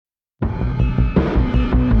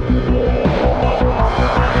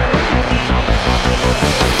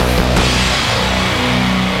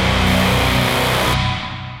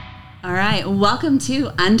right, welcome to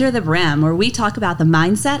Under the Brim, where we talk about the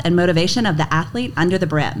mindset and motivation of the athlete under the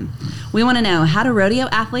brim. We want to know, how do rodeo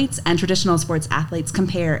athletes and traditional sports athletes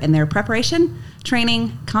compare in their preparation,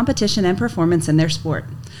 training, competition, and performance in their sport?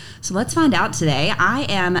 So let's find out today. I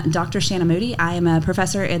am Dr. Shanna Moody. I am a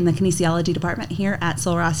professor in the kinesiology department here at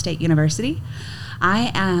Sul Ross State University.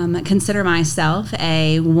 I consider myself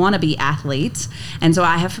a wannabe athlete, and so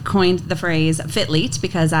I have coined the phrase "fitleat"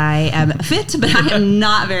 because I am fit, but I am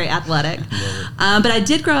not very athletic. But I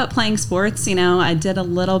did grow up playing sports. You know, I did a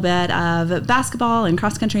little bit of basketball and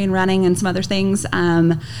cross country and running and some other things.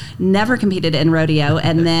 Never competed in rodeo,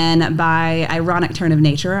 and then by ironic turn of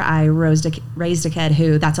nature, I raised a kid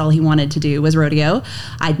who that's all he wanted to do was rodeo.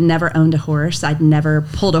 I'd never owned a horse. I'd never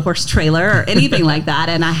pulled a horse trailer or anything like that,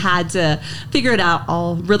 and I had to figure it out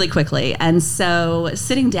all really quickly. And so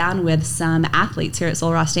sitting down with some athletes here at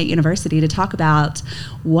Sul Ross State University to talk about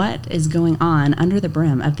what is going on under the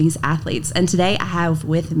brim of these athletes. And today I have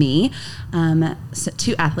with me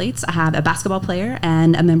two athletes. I have a basketball player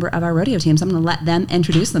and a member of our rodeo team. So I'm going to let them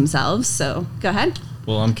introduce themselves. So go ahead.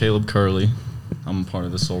 Well, I'm Caelyb Kerley. I'm a part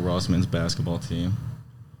of the Sul Ross men's basketball team.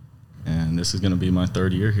 And this is going to be my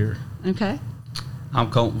third year here. Okay. I'm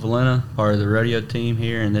Colton, Valenta, part of the rodeo team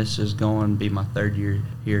here, and this is going to be my third year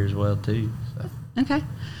here as well, too. So. Okay.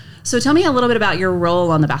 So tell me a little bit about your role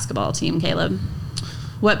on the basketball team, Caelyb.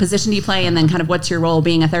 What position do you play, and then kind of what's your role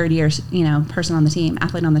being a third-year, person on the team,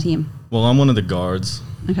 athlete on the team? Well, I'm one of the guards.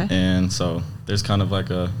 Okay. And so there's kind of like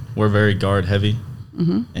we're very guard-heavy.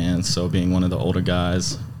 Mm-hmm. And so being one of the older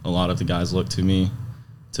guys, a lot of the guys look to me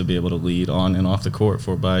to be able to lead on and off the court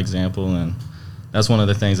by example, and that's one of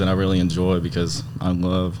the things that I really enjoy because I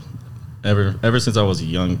love, ever since I was a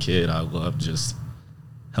young kid, I love just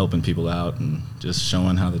helping people out and just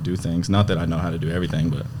showing how to do things. Not that I know how to do everything,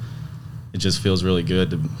 but it just feels really good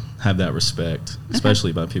to have that respect,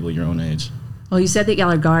 especially by people your own age. Well, you said that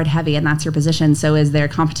y'all are guard heavy and that's your position. So is there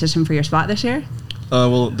competition for your spot this year?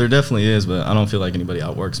 Well, there definitely is, but I don't feel like anybody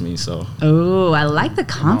outworks me, so. Oh, I like the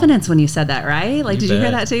confidence when you said that, right? Like, did you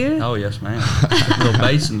hear that too? Oh, yes, ma'am. A little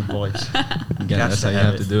bass in the voice. Again, that's how you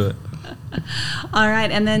have to do it. All right,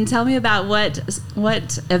 and then tell me about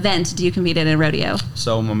what event do you compete in rodeo?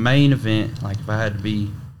 So my main event, like if I had to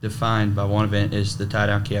be defined by one event, is the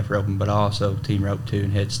tie-down calf roping, but I also team rope too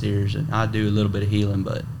and head steers, and I do a little bit of heeling,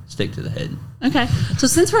 but stick to the head. Okay. So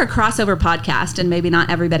since we're a crossover podcast and maybe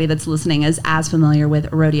not everybody that's listening is as familiar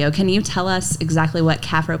with rodeo, can you tell us exactly what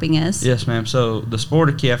calf roping is? Yes, ma'am. So the sport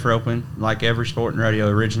of calf roping, like every sport in rodeo,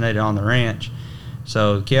 originated on the ranch.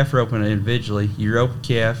 So calf roping individually, you rope a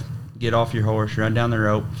calf, get off your horse, run down the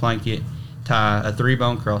rope, flank it, tie a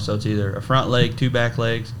 3-bone cross. So it's either a front leg, 2 back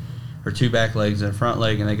legs, or 2 back legs and a front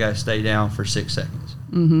leg, and they got to stay down for 6 seconds.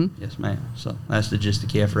 Mm-hmm. Yes, ma'am. So that's the gist of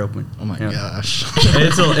calf roping. Oh, my gosh.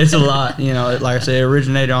 It's a lot. Like I said, it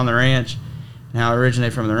originated on the ranch. And how it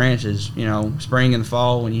originated from the ranch is, spring and the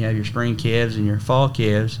fall when you have your spring calves and your fall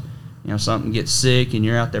calves, something gets sick and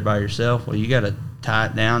you're out there by yourself. Well, you got to tie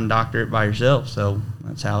it down and doctor it by yourself. So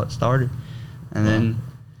that's how it started. And then,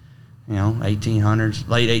 1800s,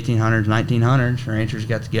 late 1800s, 1900s, ranchers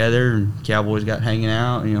got together and cowboys got hanging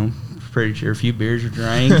out, pretty sure a few beers were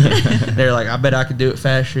drank. They're like, I bet I could do it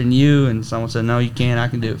faster than you. And someone said, no, you can't. I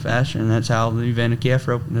can do it faster. And that's how the event of calf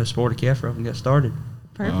roping, the sport of calf roping, got started.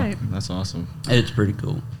 Perfect. Wow, that's awesome. It's pretty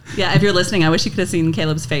cool. Yeah, if you're listening, I wish you could have seen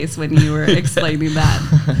Caleb's face when you were explaining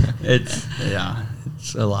that. It's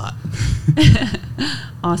a lot.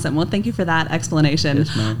 Awesome. Well, thank you for that explanation.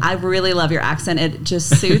 Yes, ma'am. I really love your accent. It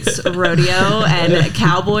just suits rodeo and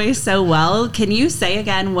cowboy so well. Can you say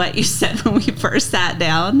again what you said when we first sat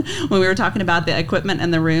down, when we were talking about the equipment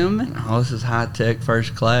in the room? Oh, this is high-tech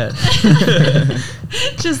first class.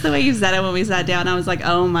 Just the way you said it when we sat down, I was like,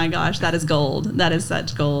 oh my gosh, that is gold. That is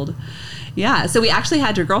such gold. Yeah, so we actually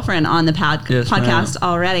had your girlfriend on the podcast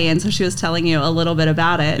already, and so she was telling you a little bit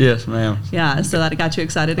about it. Yes, ma'am. Yeah, so that got you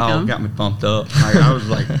excited to come? Oh, got me pumped up. I was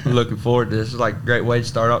looking forward to this. It's like a great way to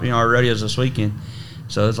start off. Our rodeo's this weekend,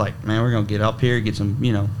 so it's like, man, we're going to get up here, get some,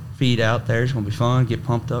 feed out there. It's going to be fun, get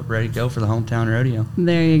pumped up, ready to go for the hometown rodeo.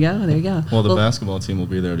 There you go. Well, the basketball team will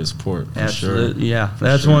be there to support, for absolutely, sure. Yeah.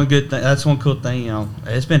 That's one good thing. That's one cool thing,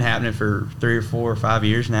 It's been happening for 3 or 4 or 5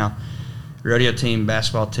 years now. Rodeo team,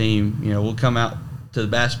 basketball team, we'll come out to the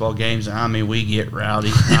basketball games, and we get rowdy.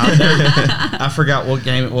 I forgot what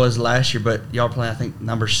game it was last year, but y'all playing, I think,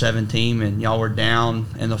 number 7 team, and y'all were down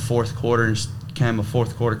in the fourth quarter and came a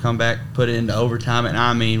fourth quarter comeback, put it into overtime,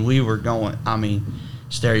 and we were going,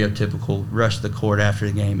 stereotypical, rush the court after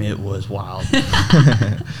the game. It was wild.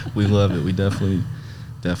 We love it. We definitely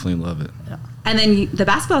love it. Yeah. And then the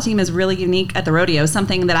basketball team is really unique at the rodeo.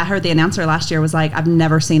 Something that I heard the announcer last year was like, I've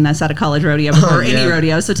never seen this at a college rodeo before, or any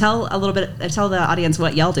rodeo. So tell the audience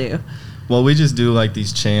what y'all do. Well, we just do like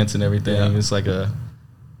these chants and everything. Yeah. It's like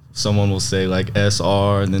someone will say like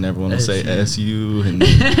SR, and then everyone will say SU, and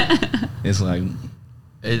it's like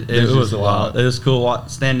it was wild. It was cool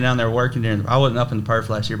standing down there working there. I wasn't up in the perf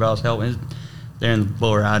last year, but I was helping. They're in the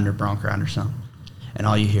bull riding or bronc riding or something, and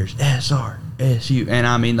all you hear is SR, SU, and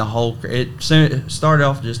I mean the whole. It started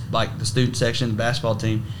off just like the student section, the basketball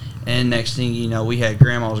team. And next thing you know, we had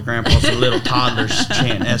grandmas, grandpas, and little toddlers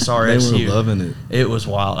chanting SRSU. They were loving it. It was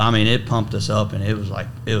wild. I mean, it pumped us up, and it was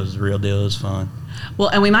the real deal. It was fun. Well,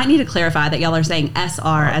 and we might need to clarify that y'all are saying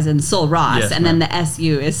SR as in Sul Ross, yes, and then the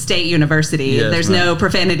SU is State University. Yes, There's ma'am. no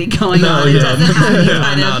profanity going No, on. It yeah. doesn't have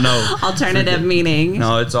any kind No. of alternative meaning.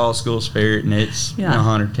 No, it's all school spirit, and it's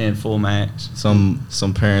 110 full max.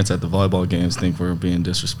 Some parents at the volleyball games think we're being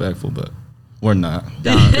disrespectful, but we're not.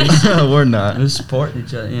 We're not. We support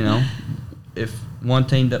each other, you know. If one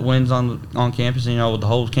team that wins on campus, you know, the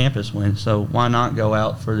whole campus wins. So why not go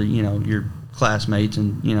out for the, you know, your classmates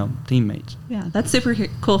and, you know, teammates? Yeah, that's super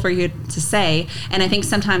cool for you to say. And I think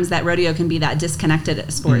sometimes that rodeo can be that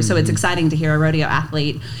disconnected sport. Mm-hmm. So it's exciting to hear a rodeo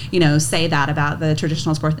athlete, you know, say that about the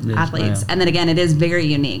traditional sport athletes. Ma'am. And then again, it is very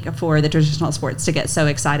unique for the traditional sports to get so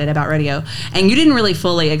excited about rodeo. And you didn't really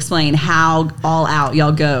fully explain how all out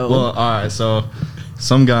y'all go. Well, all right, so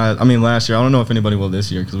some guys, I mean, last year, I don't know if anybody will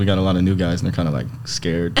this year because we got a lot of new guys and they're kind of like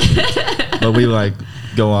scared. But we like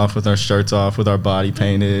go off with our shirts off, with our body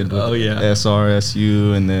painted, with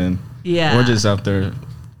SRSU, and then we're just out there.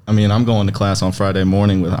 I mean, I'm going to class on Friday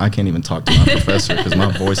morning I can't even talk to my professor because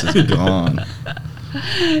my voice is gone.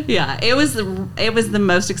 Yeah, it was the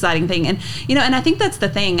most exciting thing. And, you know, and I think that's the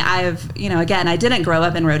thing. Again, I didn't grow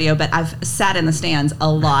up in rodeo, but I've sat in the stands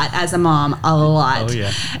a lot as a mom, a lot. Oh,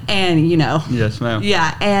 yeah. And, you know. Yes, ma'am.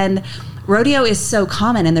 Yeah, and rodeo is so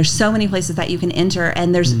common, and there's so many places that you can enter,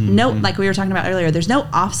 and there's no, like we were talking about earlier, there's no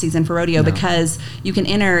off season for rodeo because you can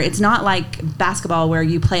enter. It's not like basketball where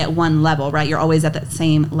you play at one level, right? You're always at that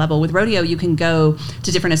same level. With rodeo, you can go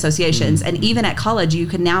to different associations, and even at college, you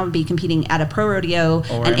can now be competing at a pro rodeo,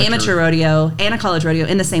 an amateur rodeo, and a college rodeo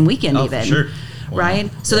in the same weekend even. For sure. Right?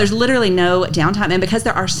 Wow. So there's literally no downtime, and because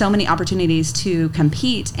there are so many opportunities to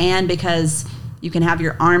compete, and because you can have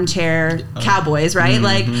your armchair cowboys, right?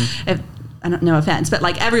 Like, I don't, no offense, but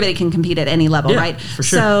like everybody can compete at any level, right? For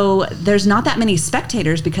sure. So there's not that many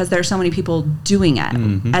spectators because there's so many people doing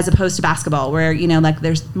it, as opposed to basketball, where, you know, like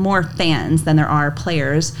there's more fans than there are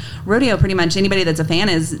players. Rodeo, pretty much anybody that's a fan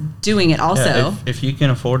is doing it also. Yeah, if you can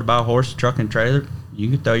afford to buy a horse, truck, and trailer, you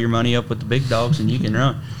can throw your money up with the big dogs and you can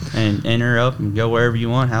run and enter up and go wherever you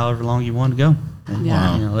want, however long you want to go. And, you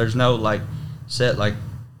know, there's no like set like.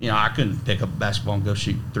 You know, I couldn't pick up a basketball and go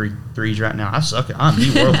shoot threes right now. I suck. I'm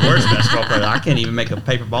the world's worst basketball player. I can't even make a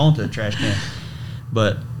paper ball into the trash can.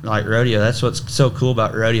 But like rodeo, that's what's so cool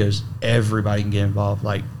about rodeos. Everybody can get involved.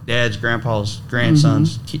 Like dads, grandpas,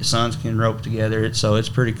 grandsons, sons can rope together. It's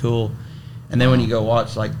pretty cool. And then when you go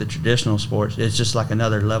watch like the traditional sports, it's just like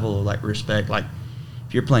another level of like respect. Like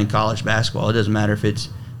if you're playing college basketball, it doesn't matter if it's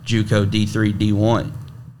JUCO, D3, D1.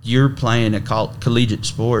 You're playing a collegiate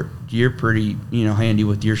sport. You're pretty, you know, handy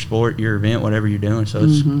with your sport, your event, whatever you're doing. So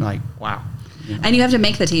it's like, wow. You know? And you have to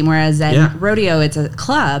make the team, whereas in rodeo, it's a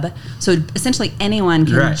club. So essentially anyone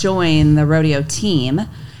can join the rodeo team.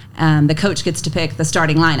 The coach gets to pick the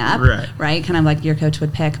starting lineup, right? Kind of like your coach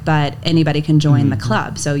would pick, but anybody can join the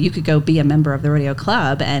club. So you could go be a member of the rodeo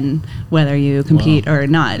club, and whether you compete or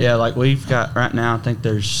not. Yeah, like we've got right now, I think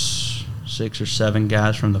there's 6 or 7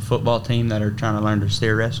 guys from the football team that are trying to learn to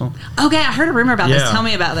steer wrestle. Okay, I heard a rumor about this. Tell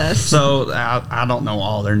me about this. So I don't know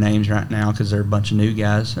all their names right now because they're a bunch of new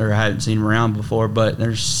guys, or I haven't seen them around before, but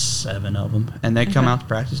there's 7 of them. And they come out to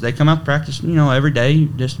practice. They come out to practice, you know, every day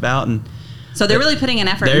just about. And so they're really putting an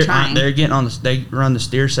effort in trying. They're getting on they run the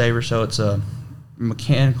steer saver, so it's a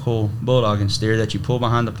mechanical bulldogging steer that you pull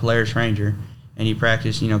behind the Polaris Ranger. And you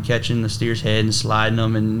practice, you know, catching the steer's head and sliding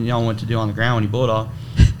them, and you know what to do on the ground when you bulldog.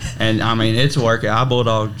 And I mean, it's a workout. I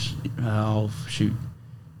bulldogged,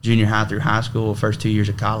 junior high through high school, first 2 years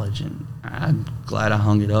of college, and I'm glad I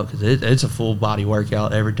hung it up because it's a full body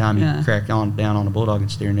workout every time you crack down on a bulldog and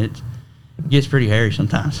steer, and it gets pretty hairy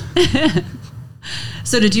sometimes.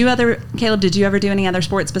 So Caelyb, did you ever do any other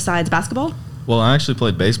sports besides basketball? Well, I actually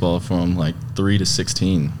played baseball from like 3 to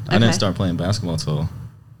 16. I didn't start playing basketball until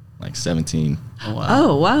like 17. Oh, wow.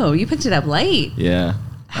 Oh, whoa. You picked it up late. Yeah,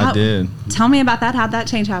 I did. Tell me about that. How'd that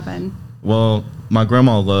change happen? Well, my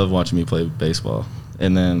grandma loved watching me play baseball.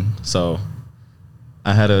 And then, so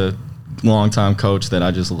I had a longtime coach that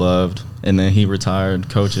I just loved, and then he retired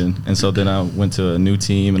coaching, and so then I went to a new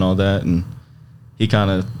team and all that, and he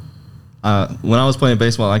kind of when I was playing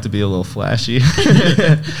baseball, I liked to be a little flashy,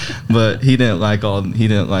 but he didn't like all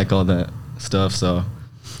that stuff. So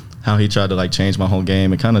how he tried to like change my whole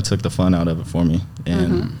game, it kind of took the fun out of it for me,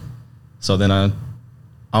 and so then I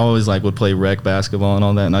always like would play rec basketball and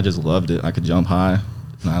all that, and I just loved it. I could jump high,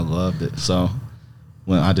 and I loved it. So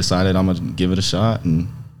when I decided I'm gonna give it a shot, and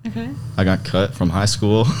I got cut from high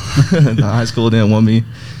school. The high school didn't want me,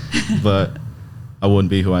 but I wouldn't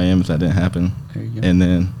be who I am if that didn't happen. There you go. And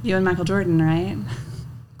then You and Michael Jordan, right?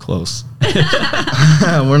 close.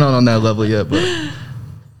 We're not on that level yet, but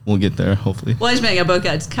we'll get there hopefully. Well, I just mean you both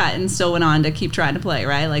got cut and still went on to keep trying to play,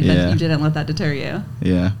 right? Like that, you didn't let that deter you.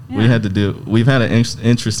 Yeah. We've had an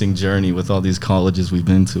interesting journey with all these colleges we've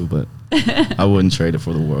been to, but I wouldn't trade it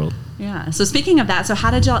for the world. Yeah. So speaking of that, so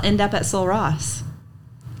how did y'all end up at Sul Ross?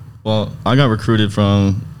 Well, I got recruited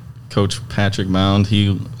from Coach Patrick Mound.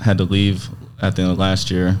 He had to leave at the end of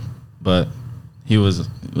last year, but he was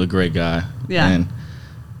a great guy. Yeah. And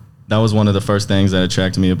that was one of the first things that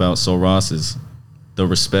attracted me about Sul Ross is the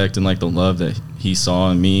respect and like the love that he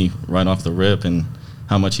saw in me right off the rip, and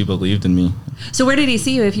how much he believed in me. So where did he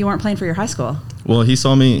see you if you weren't playing for your high school? Well, he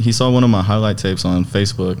saw one of my highlight tapes on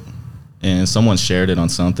Facebook, and someone shared it on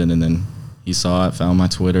something, and then he saw it, found my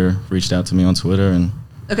Twitter, reached out to me on Twitter, and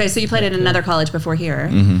Okay, so you played at another college before here.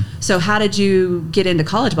 Mm-hmm. So how did you get into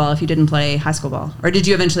college ball if you didn't play high school ball? Or did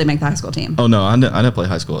you eventually make the high school team? Oh, no, I didn't play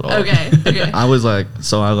high school at all. Okay. I was like,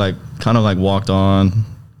 so I like kind of like walked on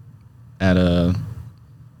at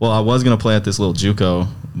well, I was going to play at this little JUCO,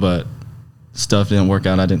 but stuff didn't work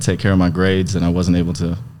out. I didn't take care of my grades, and I wasn't able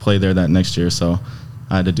to play there that next year. So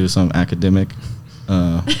I had to do some academic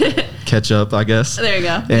catch up, I guess. There you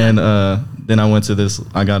go. And then I went to this,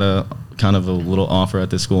 I got a kind of a little offer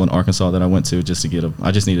at this school in Arkansas that I went to just to get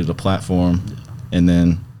I just needed a platform. And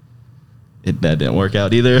then that didn't work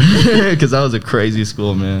out either, because that was a crazy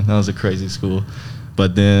school, man. That was a crazy school.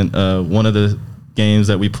 But then one of the games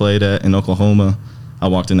that we played at in Oklahoma, I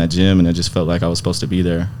walked in that gym and it just felt like I was supposed to be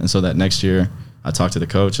there. And so that next year I talked to the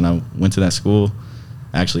coach and I went to that school.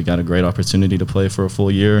 I actually got a great opportunity to play for a full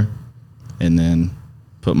year, and then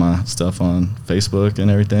put my stuff on Facebook and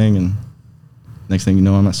everything. And next thing you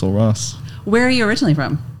know, I'm at Sul Ross. Where are you originally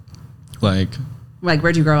from? Like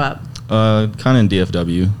where'd you grow up? Kind of in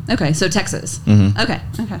DFW. Okay, so Texas. Mm-hmm. Okay.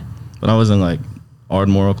 But I was in like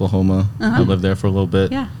Ardmore, Oklahoma. I lived there for a little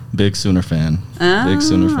bit. Yeah. Big Sooner fan. Big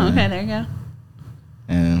Sooner fan. Okay, there you go.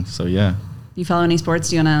 And so, yeah. You follow any sports?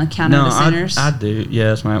 Do you want to count out the Sooners? I do,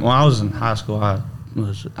 yes, man. When I was in high school, I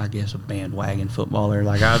was, I guess, a bandwagon footballer.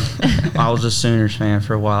 Like, I was a Sooners fan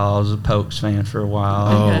for a while. I was a Pokes fan for a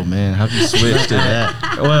while. Oh, man. How'd you switch to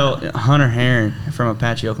that? Well, Hunter Heron from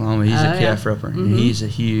Apache, Oklahoma, he's a calf roper. Mm-hmm. And he's a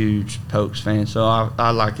huge Pokes fan. So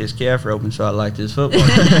I liked his calf roping, so I liked his football.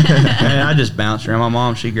 And I just bounced around. My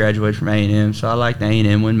mom, she graduated from A&M, so I liked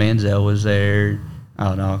A&M when Manziel was there. I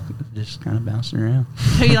don't know, just kind of bouncing around.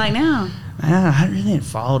 Who you like now? I really haven't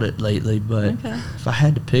followed it lately, but if I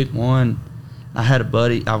had to pick one, I had a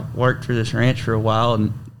buddy. I worked for this ranch for a while,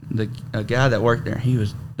 and a guy that worked there, he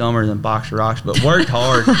was dumber than Boxer Rocks, but worked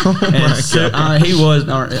hard. He was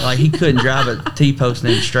like, he couldn't drive a T-post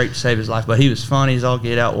in straight to save his life, but he was funny as all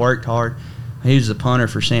get out, worked hard. He was the punter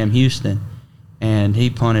for Sam Houston, and he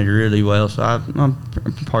punted really well, so I'm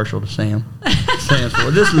partial to Sam. Sam's for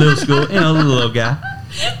this little school, the little guy.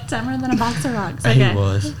 Dumber than a box of rocks. Okay. He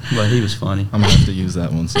was, but he was funny. I'm gonna have to use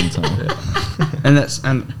that one sometime. And it's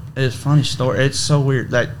a funny story. It's so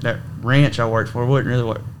weird that ranch I worked for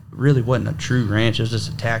really wasn't a true ranch. It was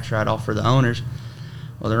just a tax write-off for the owners.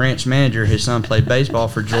 Well, the ranch manager, his son played baseball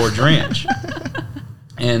for George Ranch,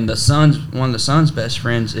 and one of the son's best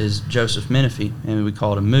friends is Joseph Menifee, and we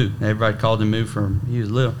called him Moo. Everybody called him Moo from he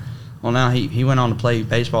was little. Well, now he went on to play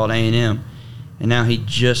baseball at A&M. And now he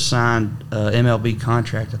just signed an MLB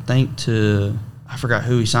contract, I think, I forgot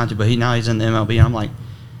who he signed to, but now he's in the MLB. And I'm like,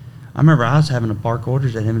 I remember I was having to bark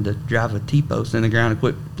orders at him to drive a T-post in the ground and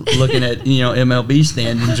quit looking at, MLB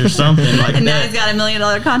standings or something like that. And now he's got $1 million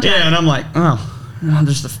contract. Yeah, and I'm like, I'm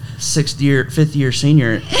just a fifth year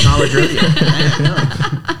senior at college radio.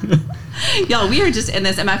 Y'all, we are just in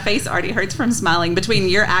this, and my face already hurts from smiling. Between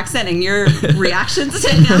your accent and your reactions to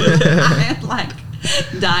him, I am like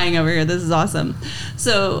dying over here. This is awesome.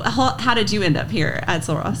 So how did you end up here at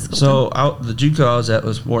Sul Ross? So the JUCO I was at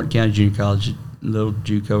was Wharton County Junior College, little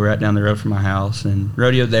JUCO right down the road from my house, and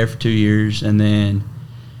rodeoed there for 2 years, and then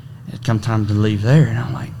it come time to leave there, and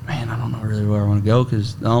I'm like, man, I don't know really where I want to go,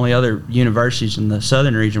 because the only other universities in the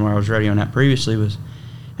southern region where I was rodeoing at previously was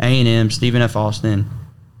A&M, Stephen F. Austin,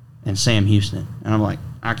 and Sam Houston. And I'm like,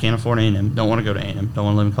 I can't afford A&M. Don't want to go to A&M. Don't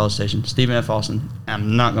want to live in College Station. Stephen F. Austin.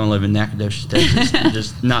 I'm not going to live in Nacogdoches, Texas. I'm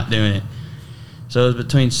just not doing it. So it was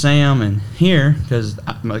between Sam and here, because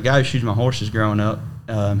the guy who shoots my horses growing up,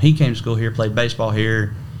 he came to school here, played baseball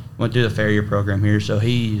here, went through the Farrier program here. So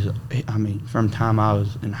from the time I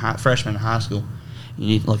was freshman in high school, you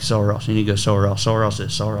need to look at Sul Ross. You need to go Sul Ross. Sul Ross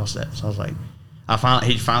this, Sul Ross that. So I was like,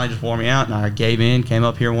 he finally just wore me out, and I gave in, came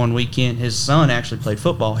up here one weekend. His son actually played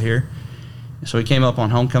football here. So he came up on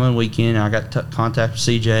homecoming weekend, and I got contact with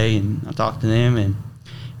CJ, and I talked to them, and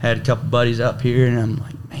had a couple buddies up here, and I'm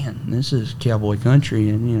like, man, this is cowboy country,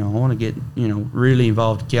 and, I want to get, really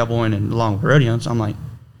involved in cowboying and along with rodeo. So I'm like,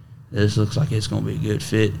 this looks like it's going to be a good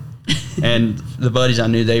fit. And the buddies I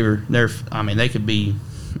knew, they could be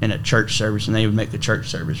in a church service, and they would make the church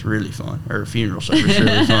service really fun, or a funeral service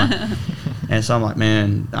really fun. And so I'm like,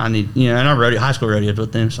 man, I need, and I high school rodeoed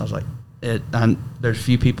with them, so I was like, there's a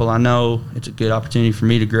few people I know. It's a good opportunity for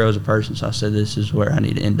me to grow as a person. So I said, this is where I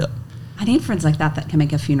need to end up. I need friends like that can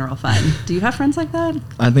make a funeral fun. Do you have friends like that?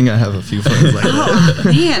 I think I have a few friends like that.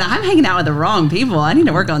 Man, I'm hanging out with the wrong people. I need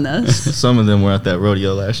to work on this. Some of them were at that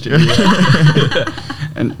rodeo last year.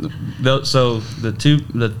 And so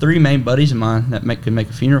the three main buddies of mine that could make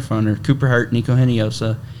a funeral fun are Cooper Hurt, Nico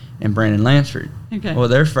Heniosa, and Brandon Lansford. Okay. Well,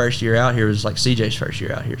 their first year out here was like CJ's first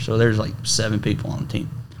year out here. So there's like 7 people on the team.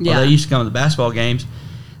 Yeah. Well, they used to come to the basketball games.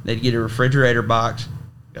 They'd get a refrigerator box,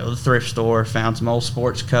 go to the thrift store, found some old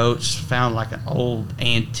sports coats, found like an old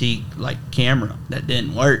antique like camera that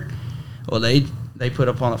didn't work. Well, they put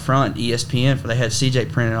up on the front ESPN. They had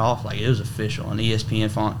CJ printed off like it was official, an ESPN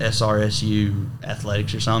font, SRSU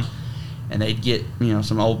Athletics or something. And they'd get,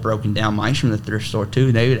 some old broken down mics from the thrift store too.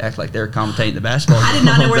 And they would act like they were commentating the basketball game. I did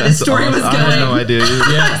not know where this story was going. I had no idea. Yeah.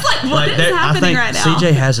 I was like, what is happening right now?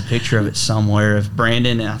 CJ has a picture of it somewhere of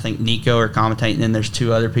Brandon and I think Nico are commentating. And then there's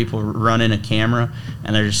 2 other people running a camera,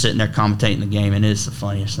 and they're just sitting there commentating the game. And it's the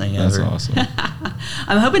funniest thing ever. That's awesome.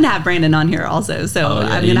 I'm hoping to have Brandon on here also, so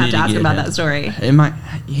I'm going to have to ask him about that story.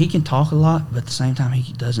 He can talk a lot, but at the same time,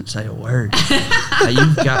 he doesn't say a word.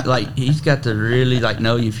 He's got to really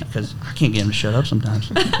know you, because I can't get him to shut up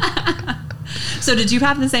sometimes. So did you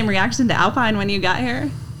have the same reaction to Alpine when you got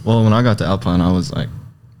here? Well, when I got to Alpine, I was like,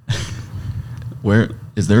 where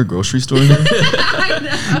is there a grocery store here? I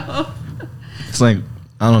know. It's like,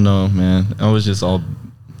 I don't know, man. I was just all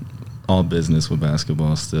business with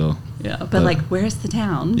basketball still. Yeah, but where's the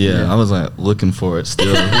town? Yeah, I was like looking for it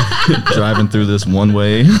still. Driving through this one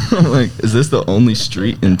way. I'm like, is this the only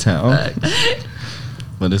street in town?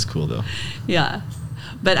 But it's cool though. Yeah.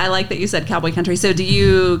 But I like that you said cowboy country. So do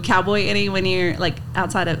you cowboy any when you're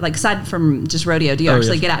outside of aside from just rodeo? Do you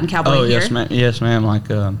actually get out and cowboy here? Yes,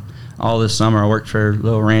 ma'am. All this summer I worked for a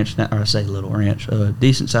little ranch, a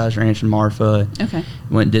decent sized ranch in Marfa. Okay.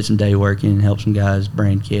 Went and did some day working and helped some guys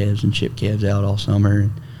brand calves and chip calves out all summer.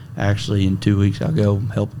 And actually in 2 weeks I'll go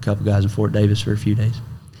help a couple guys in Fort Davis for a few days.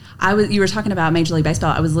 You were talking about Major League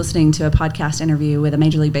Baseball. I was listening to a podcast interview with a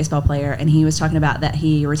Major League Baseball player, and he was talking about that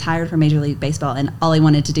he retired from Major League Baseball, and all he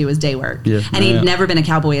wanted to do was day work. Yeah. And he'd never been a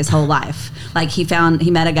cowboy his whole life. He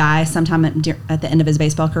met a guy sometime at the end of his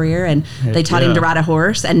baseball career, and they taught him to ride a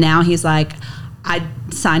horse, and now he's like, I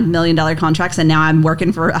signed $1 million contracts, and now I'm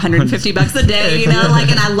working for $150 a day, and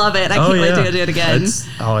I love it. I can't wait to do it again.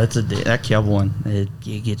 That cowboy one, it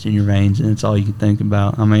gets in your veins, and it's all you can think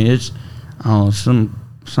about. I mean, it's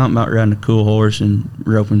something about riding a cool horse and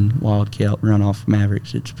roping wildcat run off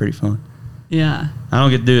Mavericks. It's pretty fun. Yeah. I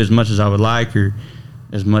don't get to do as much as I would like or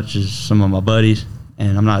as much as some of my buddies,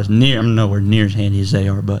 and I'm nowhere near as handy as they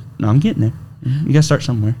are, but no, I'm getting there. You got to start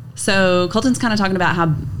somewhere. So Colton's kind of talking about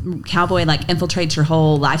how cowboy infiltrates your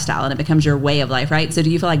whole lifestyle and it becomes your way of life, right? So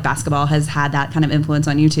do you feel like basketball has had that kind of influence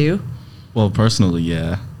on you too? Well, personally,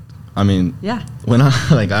 yeah. I mean, yeah. When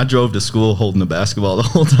I drove to school holding the basketball the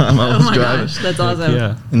whole time I was driving. Gosh, that's awesome.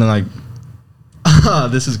 Yeah. And then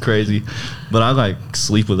this is crazy, but I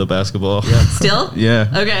sleep with a basketball. Yeah. Still?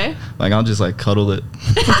 Yeah. Okay. I'll just cuddle it.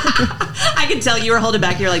 I could tell you were holding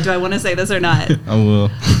back. You're like, do I want to say this or not? I will.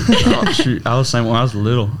 Shoot. I was saying when I was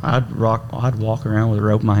little, I'd walk around with a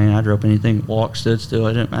rope in my hand. I'd rope anything, walk, stood still.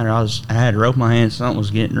 It didn't matter. I had a rope in my hand. Something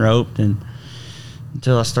was getting roped, and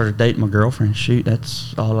until I started dating my girlfriend, shoot,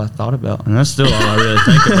 that's all I thought about, and that's still all I really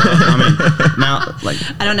think about. I mean,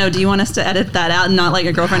 now, I don't know. Do you want us to edit that out and not let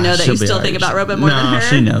your girlfriend know that you still think about roping more than her?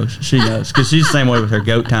 No, she knows, because she's the same way with her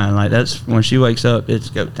goat tying. That's when she wakes up, it's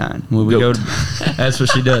goat tying. When we go, that's what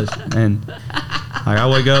she does. And I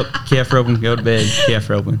wake up, calf roping, go to bed, calf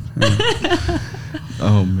roping.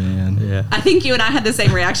 Oh, man. Yeah. I think you and I had the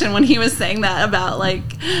same reaction when he was saying that about, like,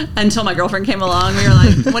 until my girlfriend came along. We were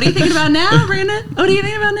like, what are you thinking about now, Brandon? What are you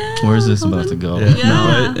thinking about now? Where's this Colton? about to go? Yeah.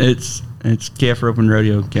 Yeah. No, it's calf roping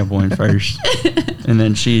rodeo cowboy first. And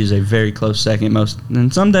then she's a very close second.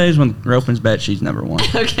 And some days when roping's bad, she's number one.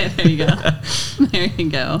 Okay, there you go. There you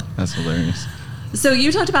go. That's hilarious. So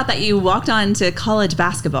you talked about that you walked on to college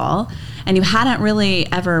basketball and you hadn't really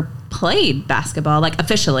ever played basketball, like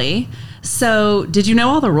officially. So did you know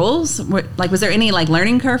all the rules? Like, was there any like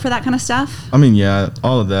learning curve for that kind of stuff? I mean, yeah,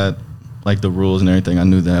 all of that, like the rules and everything, I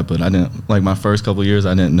knew that, but I didn't, like my first couple of years,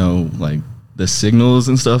 I didn't know like the signals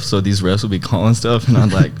and stuff. So these refs would be calling stuff and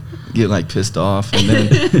I'd like get like pissed off. And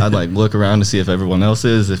then I'd like look around to see if everyone else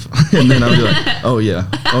is. And then I'd be like, oh yeah.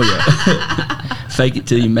 Fake it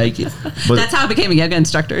till you make it. But That's how I became a yoga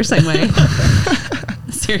instructor, same way.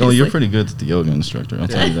 Seriously. oh, you're pretty good at the yoga instructor, I'll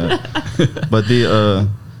tell you that. But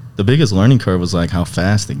the biggest learning curve was like how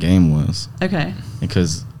fast the game was. Okay.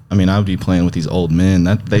 Because I mean, I would be playing with these old men.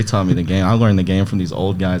 They taught me the game. I learned the game from these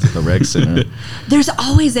old guys at the rec center. There's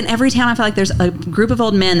always, in every town, I feel like there's a group of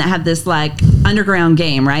old men that have this like underground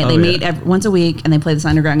game, right? Oh, They yeah. meet once a week and they play this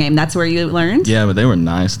underground game. That's where you learned? Yeah, but they were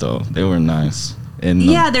nice though. They were nice. And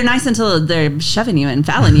Yeah, they're nice until they're shoving you and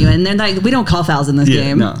fouling you, and they're like, "We don't call fouls in this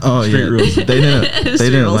game." No. oh Street yeah, rules. they didn't. Street They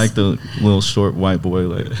didn't rules. like the little short white boy.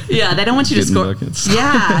 Like Yeah, they don't want you to Getting score. buckets.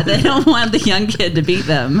 Yeah, they don't want the young kid to beat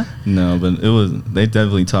them. no, but they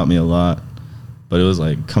definitely taught me a lot. But it was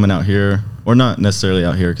like coming out here, or not necessarily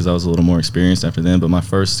out here because I was a little more experienced after then. But my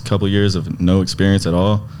first couple years of no experience at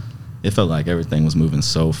all, it felt like everything was moving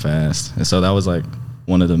so fast, and so that was like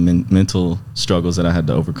one of the mental struggles that I had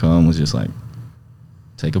to overcome. Was just like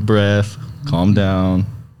take a breath, calm down,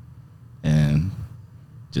 and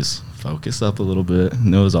just focus up a little bit.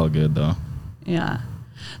 And it was all good though. Yeah.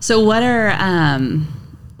 So what are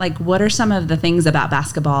what are some of the things about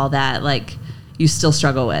basketball that like you still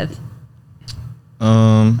struggle with?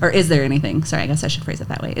 Or is there anything? Sorry, I guess I should phrase it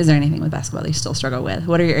that way. Is there anything with basketball that you still struggle with?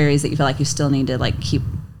 What are your areas that you feel like you still need to like keep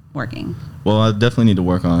working? Well, I definitely need to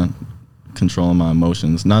work on controlling my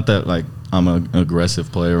emotions. Not that like I'm an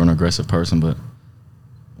aggressive player or an aggressive person, but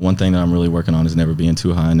one thing that I'm really working on is never being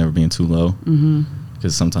too high and never being too low.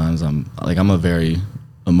 Because sometimes I'm a very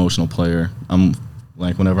emotional player. I'm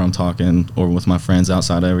like whenever I'm talking or with my friends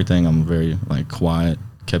outside of everything, I'm very like quiet,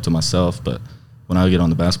 kept to myself. But when I get on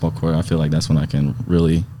the basketball court, I feel like that's when I can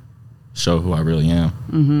really show who I really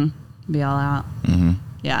am. Be all out.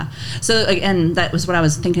 Yeah. So again, that was what I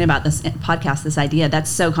was thinking about this podcast, this idea. That's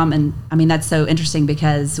so common. I mean, that's so interesting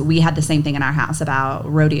because we had the same thing in our house about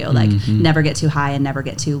rodeo, like never get too high and never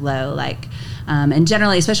get too low. Like, and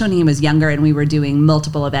generally, especially when he was younger and we were doing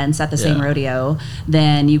multiple events at the same rodeo,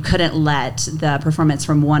 then you couldn't let the performance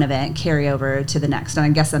from one event carry over to the next. And I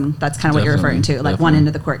guess that's kind of what you're referring to. Like one end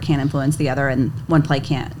of the court can't influence the other and one play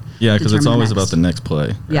can't. Yeah, because it's determine always the about next. the next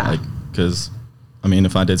play. Yeah. Because, I mean,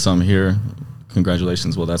 if I did something here,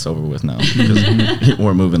 congratulations, well, that's over with now. Because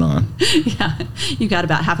we're moving on. Yeah. You got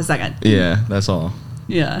about half a second. Yeah, that's all.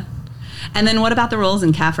 Yeah. And then what about the rules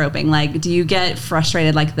in calf roping? Like, do you get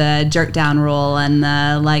frustrated, like the jerk down rule and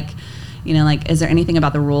the, like, you know, like, is there anything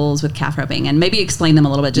about the rules with calf roping? And maybe explain them a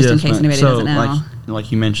little bit just in case anybody doesn't know. Like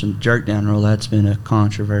you mentioned, jerk down rule, that's been a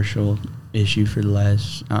controversial issue for the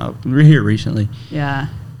last, here recently. Yeah.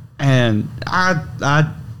 And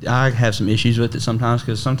I have some issues with it sometimes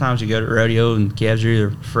because sometimes you go to rodeo and calves are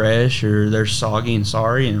either fresh or they're soggy and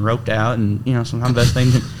sorry and roped out, and you know sometimes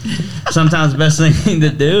the best thing to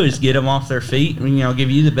do is get them off their feet and give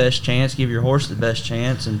you the best chance, give your horse the best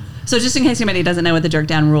chance. And So just in case anybody doesn't know what the jerk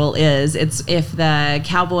down rule is, it's if the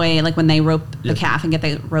cowboy, like when they rope the calf and get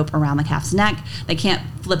the rope around the calf's neck, they can't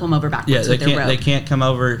flip them over backwards with their rope. They can't come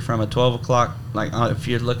over from a 12 o'clock, like if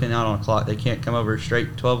you're looking out on a clock, they can't come over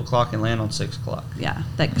straight 12 o'clock and land on 6 o'clock. Yeah,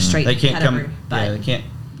 like straight. They can't head come. over butt. Yeah, they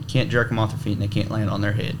can't jerk them off their feet and they can't land on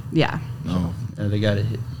their head. Yeah. No. They got to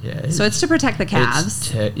hit. Yeah. So it's to protect the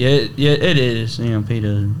calves. It is.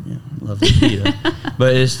 PETA, love the PETA,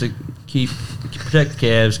 but it's to protect the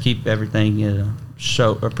calves, keep everything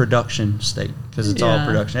show a production state because it's all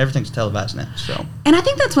production. Everything's televised now. So. And I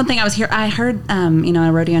think that's one thing I heard,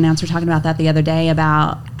 a rodeo announcer talking about that the other day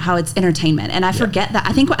about how it's entertainment. And I forget that.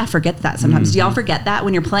 I think I forget that sometimes. Do y'all forget that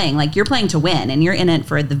when you're playing? Like you're playing to win and you're in it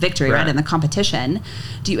for the victory, right? In the competition.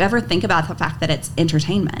 Do you ever think about the fact that it's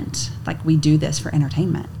entertainment? Like we do this for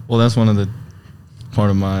entertainment. Well, that's one of the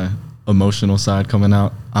part of my emotional side coming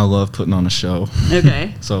out. I love putting on a show.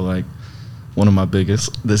 Okay. So like one of my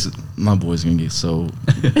biggest, my boys gonna get so,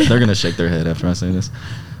 they're gonna shake their head after I say this,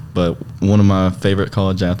 but one of my favorite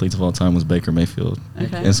college athletes of all time was Baker Mayfield.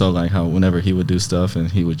 Okay. And so like how whenever he would do stuff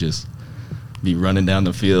and he would just be running down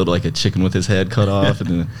the field like a chicken with his head cut off and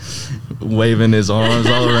then waving his arms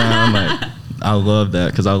all around. Like, I love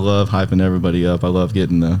that because I love hyping everybody up. I love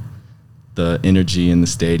getting the energy in the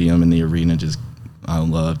stadium and the arena. I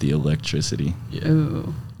love the electricity. Yeah.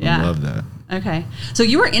 Ooh. Yeah. I love that. Okay. So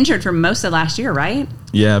you were injured for most of last year, right?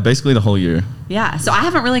 Yeah, basically the whole year. Yeah. So I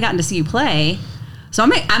haven't really gotten to see you play. So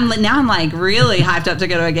I'm like really hyped up to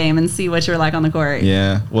go to a game and see what you're like on the court.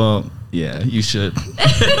 Yeah. Well, yeah, you should.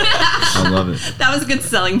 I love it. That was a good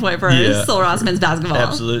selling point for Sul Ross men's basketball.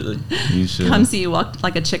 Absolutely. You should. Come see you walk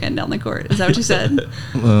like a chicken down the court. Is that what you said?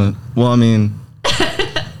 Well, I mean,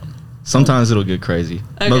 sometimes it'll get crazy,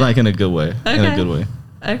 but like in a good way. Okay. In a good way.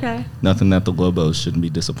 Okay. Nothing that the Lobos shouldn't be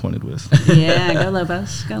disappointed with. Yeah, go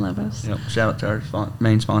Lobos. Go Lobos. Yep. Shout out to our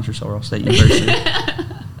main sponsor, Sul Ross State University.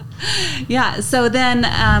 Yeah. So then,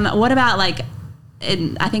 what about like?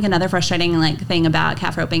 I think another frustrating thing about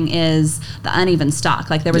calf roping is the uneven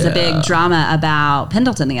stock. Like there was a big drama about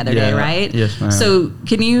Pendleton the other day, right? Yes, ma'am. So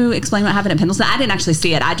can you explain what happened at Pendleton? I didn't actually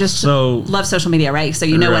see it. I just love social media, right? So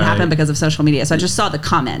you know what happened because of social media. So I just saw the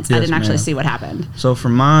comments. Yes, I didn't actually see what happened. So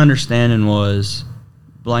from my understanding was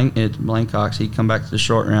Blankcox, he'd come back to the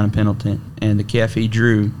short round in Pendleton, and the calf he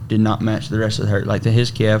drew did not match the rest of the herd. Like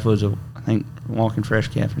his calf was I think walking fresh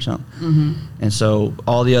calf or something. Mm-hmm. And so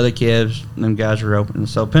all the other calves, them guys were open.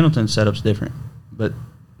 So Pendleton's setup's different. But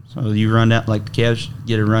so you run down, like the calves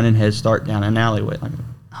get a running head start down an alleyway, like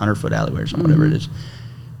a 100-foot alleyway or something, whatever it is.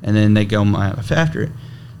 And then they go after it.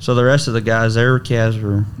 So the rest of the guys, their calves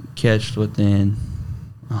were catched within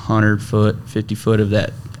 100-foot, 50-foot of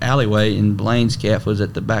that alleyway, and Blaine's calf was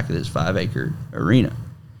at the back of this 5-acre arena.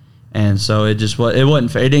 And so it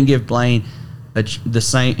wasn't fair. It didn't give Blaine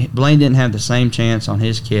Blaine didn't have the same chance on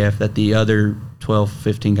his calf that the other 12,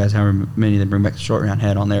 15 guys, however many they bring back the short round,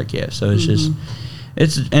 had on their calf. So it's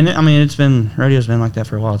rodeo's been like that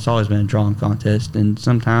for a while. It's always been a drawing contest, and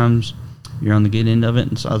sometimes you're on the good end of it,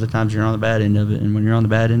 and so other times you're on the bad end of it. And when you're on the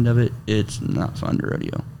bad end of it, it's not fun to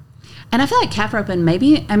rodeo. And I feel like calf roping,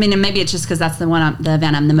 maybe it's just because that's the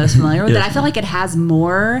event I'm the most familiar with, but I feel like it has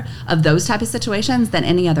more of those type of situations than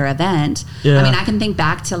any other event. Yeah. I mean, I can think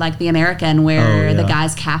back to like the American where the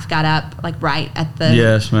guy's calf got up like right at the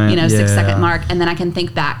 6-second mark. And then I can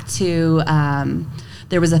think back to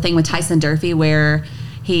there was a thing with Tyson Durfee where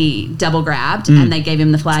he double grabbed and they gave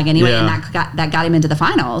him the flag anyway, and that got him into the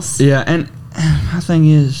finals. Yeah, and my thing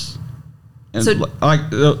is,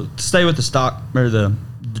 to stay with the stock or the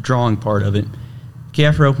drawing part of it,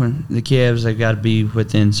 calf roping, the calves, they've got to be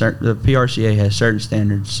within certain, the PRCA has certain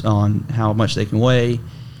standards on how much they can weigh.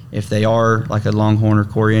 If they are like a longhorn or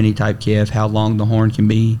Coriani type calf, how long the horn can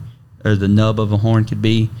be, or the nub of a horn could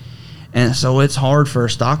be. And so it's hard for a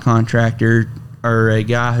stock contractor or a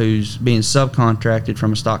guy who's being subcontracted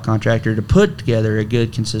from a stock contractor to put together a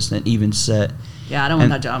good, consistent, even set. Yeah, I don't want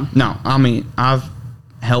that job. No, I mean, I've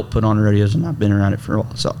helped put on rodeos, and I've been around it for a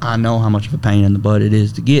while, so I know how much of a pain in the butt it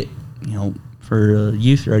is to get. For a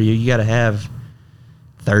youth rodeo, you got to have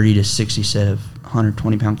 30 to 60 set of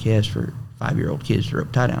 120-pound calves for 5-year-old kids to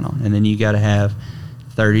rope tie down on, and then you got to have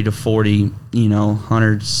 30 to 40,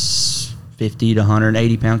 150 to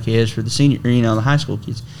 180-pound calves for the senior, the high school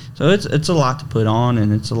kids. So it's a lot to put on,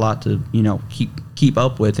 and it's a lot to keep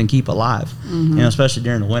up with and keep alive, especially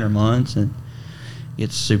during the winter months. And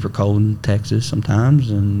it's super cold in Texas sometimes,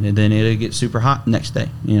 and then it'll get super hot the next day,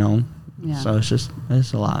 Yeah. So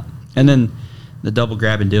it's a lot. And then the double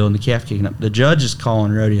grabbing deal and the calf kicking up. The judge is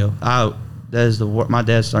calling rodeo. My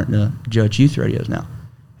dad's starting to judge youth rodeos now.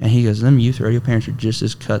 And he goes, them youth rodeo parents are just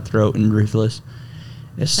as cutthroat and ruthless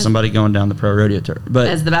as somebody going down the pro rodeo tour. But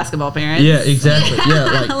as the basketball parents. Yeah, exactly.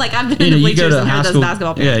 Yeah, like I've been in the bleachers and heard those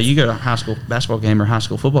basketball parents. Yeah, you go to a high school basketball game or high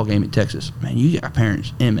school football game in Texas. Man, you got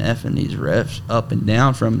parents MFing these refs up and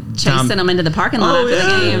down from chasing them into the parking lot after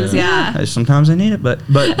the games. Yeah. Sometimes they need it, but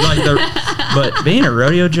being a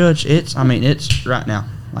rodeo judge, it's right now.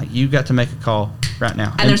 Like you got to make a call right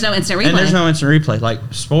now, and there's no instant replay.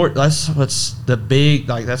 Like sport, that's what's the big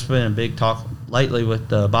that's been a big talk lately with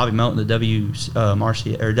Bobby Melton, the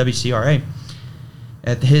WCRA,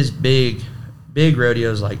 at his big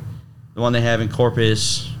rodeos like the one they have in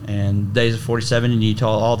Corpus and Days of 47 in Utah,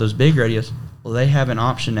 all those big rodeos. Well, they have an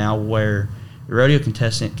option now where the rodeo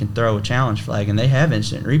contestant can throw a challenge flag, and they have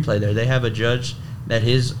instant replay there. They have a judge that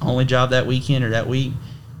his only job that weekend or that week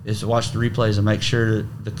is to watch the replays and make sure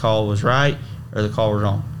that the call was right or the call was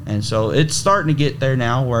wrong. And so it's starting to get there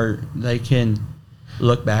now where they can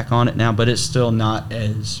look back on it now, but it's still not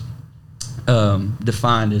as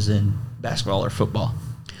defined as in basketball or football.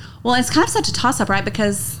 Well, it's kind of such a toss-up, right?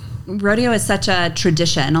 Because rodeo is such a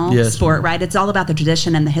traditional sport, right? It's all about the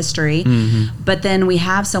tradition and the history. But then we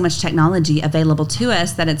have so much technology available to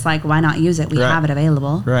us that it's like, why not use it? We have it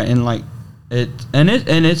available. Right. And like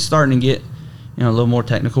it's starting to get, a little more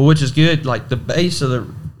technical, which is good. Like the base of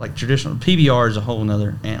the traditional PBR is a whole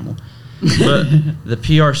nother animal. But the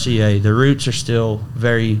PRCA, the roots are still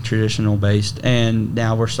very traditional based, and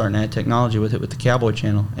now we're starting to add technology with it with the Cowboy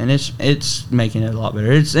Channel, and it's making it a lot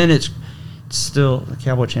better. It's still, the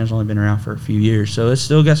Cowboy Channel's only been around for a few years, so it's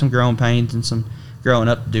still got some growing pains and some growing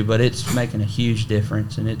up to do, but it's making a huge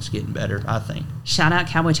difference, and it's getting better, I think. Shout out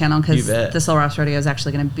Cowboy Channel, because the Sul Ross Rodeo is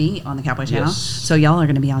actually going to be on the Cowboy Channel, so y'all are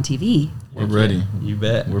going to be on TV. We're ready. You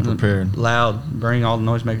bet. We're prepared. Loud. Bring all the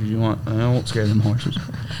noisemakers you want. I won't scare them horses.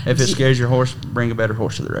 If it scares your horse, bring a better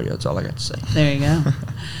horse to the rodeo. That's all I got to say. There you go.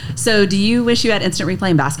 So do you wish you had instant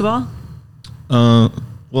replay in basketball?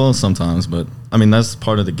 Well, sometimes, but I mean, that's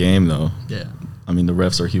part of the game, though. Yeah. I mean, the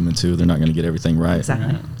refs are human, too. They're not going to get everything right.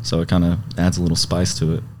 Exactly. So it kind of adds a little spice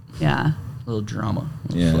to it. Yeah. A little drama.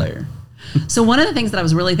 A little flair. So one of the things that I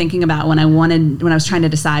was really thinking about when I was trying to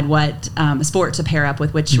decide what sport to pair up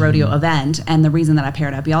with which rodeo event, and the reason that I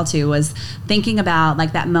paired up y'all two was thinking about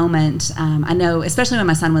like that moment. I know, especially when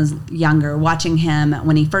my son was younger, watching him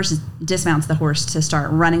when he first dismounts the horse to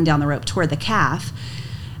start running down the rope toward the calf.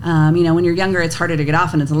 When you're younger, it's harder to get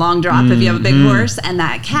off, and it's a long drop if you have a big horse, and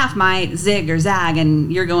that calf might zig or zag,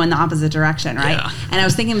 and you're going the opposite direction, right? Yeah. And I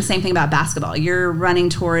was thinking the same thing about basketball. You're running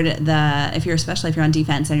toward especially if you're on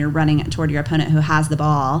defense, and you're running toward your opponent who has the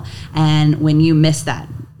ball, and when you miss that,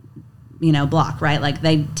 block, right? Like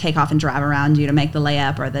they take off and drive around you to make the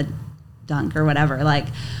layup or the dunk or whatever. Like,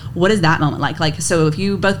 what is that moment like? Like, so if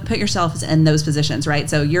you both put yourselves in those positions, right?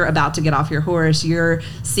 So you're about to get off your horse, you're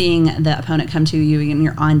seeing the opponent come to you, and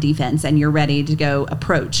you're on defense, and you're ready to go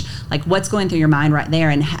approach. Like, what's going through your mind right there?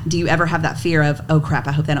 And do you ever have that fear of, oh crap,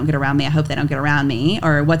 I hope they don't get around me, I hope they don't get around me,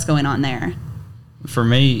 or what's going on there? For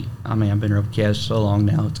me, I mean, I've been roping calves so long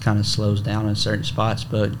now, it kind of slows down in certain spots.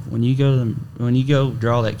 But when you go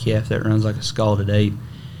draw that calf that runs like a scalded ape,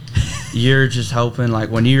 you're just hoping, like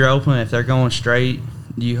when you're open, if they're going straight,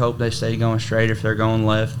 you hope they stay going straight. If they're going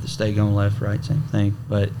left, they stay going left, right, same thing.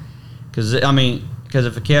 But because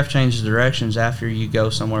if a calf changes directions after you go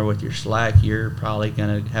somewhere with your slack, you're probably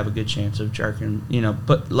going to have a good chance of jerking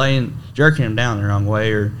him down the wrong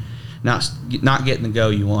way, or not getting the go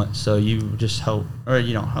you want. So you just hope, or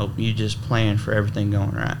you don't hope, you just plan for everything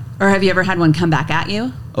going right. Or have you ever had one come back at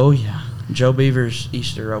you? Oh yeah. Joe Beaver's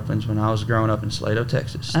Easter opens when I was growing up in Salado,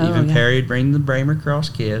 Texas. Stephen Perry would bring the Bramer cross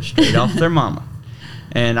calves straight off their mama.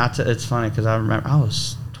 And it's funny because I remember I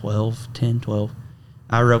was 12.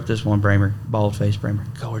 I roped this one Bramer, bald-faced Bramer,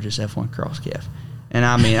 gorgeous F1 cross calf. And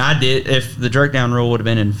I mean, I did. If the jerk down rule would have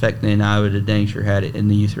been in effect, then I would have dang sure had it in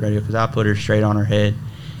the youth rodeo, because I put her straight on her head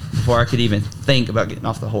before I could even think about getting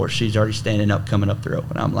off the horse. She's already standing up, coming up the rope,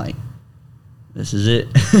 and I'm like, this is it.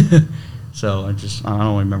 So I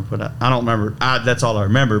don't remember that's all I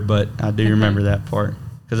remember, but I do remember that part,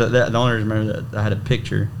 because the only reason I remember that I had a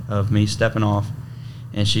picture of me stepping off,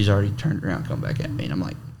 and she's already turned around, coming back at me, and I'm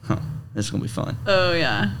like, this is gonna be fun. Oh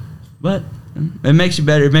yeah. But it makes you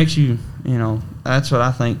better. It makes you, that's what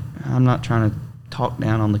I think. I'm not trying to talk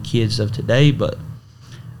down on the kids of today, but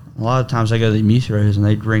a lot of times I go to the youth rodeos and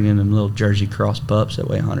they bring in them little Jersey cross pups that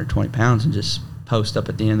weigh 120 pounds and just post up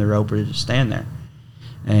at the end of the rope or just stand there.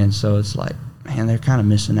 And so it's like, man, they're kind of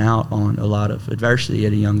missing out on a lot of adversity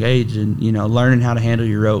at a young age, and, learning how to handle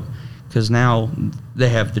your rope, because now they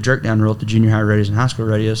have the jerk down rule at the junior high rodeos and high school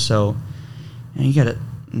rodeos. So, and you got it.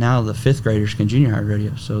 Now the fifth graders can junior high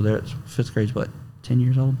rodeo. So fifth grade's what, 10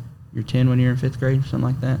 years old? You're 10 when you're in fifth grade, something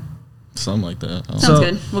like that? Something like that. Sounds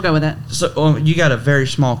good. We'll go with it. So you got a very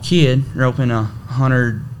small kid roping a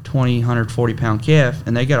 120, 140 pound calf,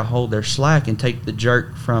 and they got to hold their slack and take the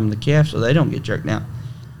jerk from the calf so they don't get jerked down.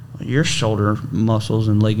 Your shoulder muscles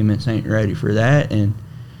and ligaments ain't ready for that, and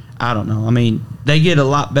I don't know. I mean, they get a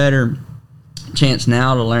lot better chance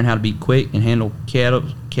now to learn how to be quick and handle cattle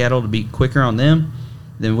to be quicker on them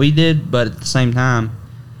than we did, but at the same time,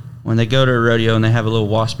 when they go to a rodeo and they have a little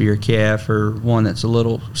waspier calf or one that's a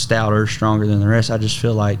little stouter, stronger than the rest, I just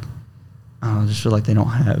feel like they don't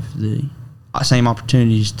have the same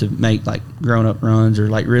opportunities to make like grown-up runs or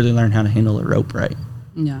like really learn how to handle the rope right.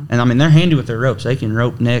 Yeah. And I mean, they're handy with their ropes. They can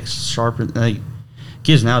rope necks sharper.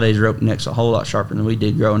 Kids nowadays rope necks a whole lot sharper than we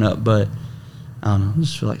did growing up, but I don't know. I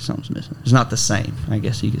just feel like something's missing. It's not the same, I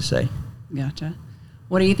guess you could say. Gotcha.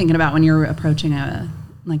 What are you thinking about when you're approaching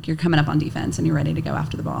you're coming up on defense and you're ready to go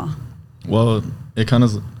after the ball? Well, it kind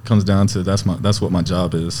of comes down to that's what my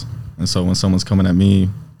job is. And so when someone's coming at me,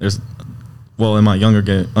 in my younger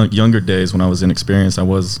days when I was inexperienced, I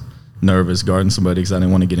was nervous guarding somebody because I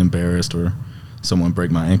didn't want to get embarrassed or someone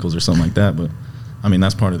break my ankles or something like that. But, I mean,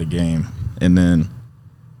 that's part of the game. And then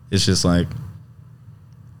it's just like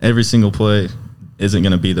every single play isn't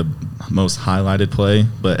going to be the most highlighted play,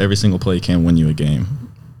 but every single play can win you a game.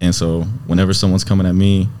 And so whenever someone's coming at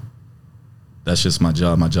me, that's just my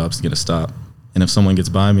job. My job is to get a stop. And if someone gets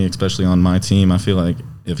by me, especially on my team, I feel like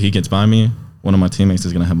if he gets by me, one of my teammates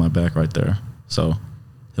is going to have my back right there. So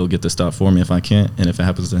he'll get the stop for me if I can't. And if it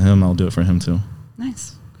happens to him, I'll do it for him too.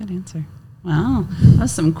 Nice. Good answer. Wow. That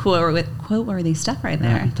was some quote-worthy stuff right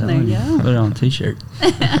there. Yeah, there you go. Put it on a T-shirt.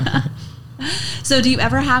 So do you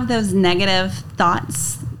ever have those negative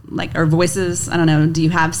thoughts, like, or voices? I don't know. Do you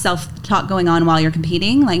have self-talk going on while you're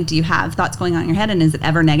competing? Like, do you have thoughts going on in your head, and is it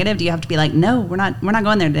ever negative? Do you have to be like, no, we're not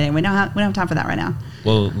going there today. We don't have time for that right now.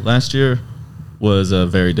 Well, last year was a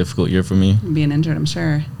very difficult year for me. Being injured, I'm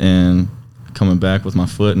sure. And coming back with my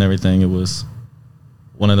foot and everything, it was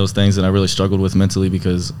one of those things that I really struggled with mentally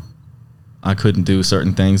because I couldn't do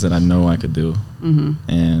certain things that I know I could do. Mm-hmm.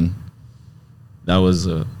 And that was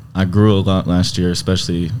I grew a lot last year,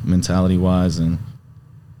 especially mentality-wise, and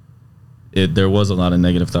there was a lot of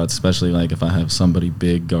negative thoughts, especially like if I have somebody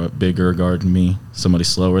bigger guarding me, somebody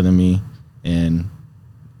slower than me, and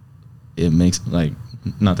it makes, like,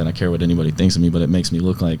 not that I care what anybody thinks of me, but it makes me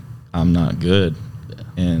look like I'm not good.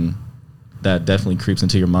 And that definitely creeps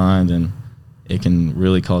into your mind, and it can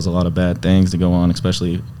really cause a lot of bad things to go on,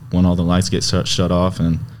 especially when all the lights get shut off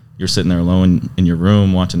and you're sitting there alone in your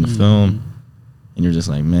room watching the film, and you're just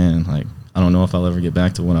like, man, like, I don't know if I'll ever get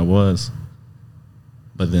back to what I was.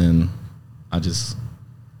 But then as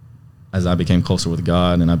I became closer with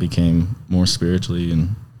God and I became more spiritually,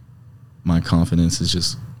 and my confidence is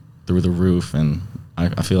just through the roof, and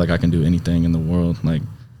I feel like I can do anything in the world. Like,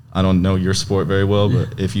 I don't know your sport very well,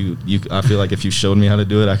 but if I feel like if you showed me how to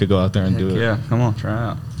do it, I could go out there and do it. Yeah, come on, try it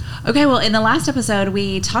out. Okay, well, in the last episode,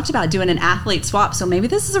 we talked about doing an athlete swap, so maybe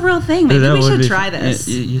this is a real thing. Maybe we should try this.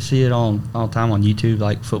 You see it all the time on YouTube,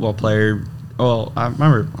 like football player. Well, I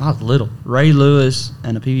remember I was little. Ray Lewis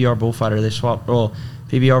and a PBR bullfighter, they swapped. Well,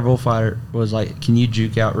 PBR bullfighter was like, can you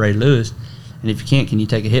juke out Ray Lewis? And if you can't, can you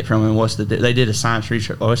take a hit from him? They did a science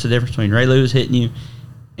research. What's the difference between Ray Lewis hitting you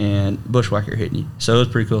and Bushwhacker hitting you? So it was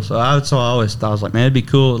pretty cool. So I always thought, I was like, man, it'd be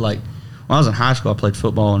cool. Like, when I was in high school, I played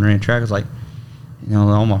football and ran track. I was like, you know,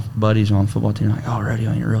 all my buddies on the football team are like, oh,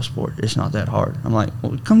 rodeo ain't a real sport. It's not that hard. I'm like,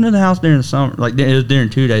 well, come to the house during the summer. Like, it was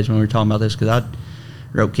during 2 days when we were talking about this, because I'd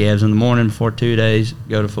rope calves in the morning before 2 days,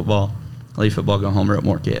 go to football, leave football, go home, rope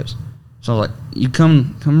more calves. So I was like, you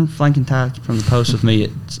come flanking tie from the post with me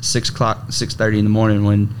at 6 o'clock, 6:30 in the morning,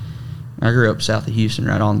 when I grew up south of Houston,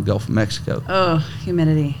 right on the Gulf of Mexico. Oh,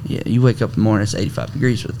 humidity. Yeah, you wake up in the morning, it's 85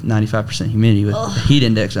 degrees with 95% humidity with a heat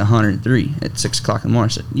index of 103 at 6 o'clock in the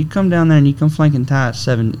morning. So you come down there and you come flanking tie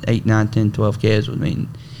 7, 8, 9, 10, 12 calves with me, and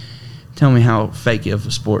tell me how fake of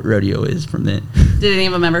a sport rodeo is from then. Did any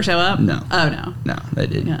of them ever show up? No. Oh, no. No, they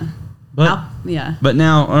didn't. Yeah. But yeah. But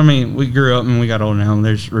now, I mean, we grew up and we got older now. And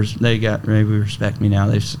they respect me now.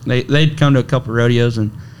 They'd come to a couple of rodeos,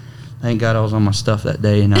 and thank God I was on my stuff that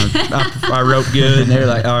day, and I roped good. And they're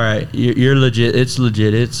like, "All right, you're legit. It's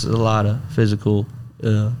legit. It's a lot of physical,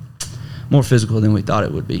 more physical than we thought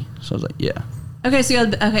it would be." So I was like, "Yeah." Okay, so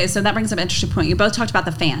that brings up an interesting point. You both talked about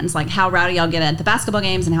the fans, like how rowdy y'all get at the basketball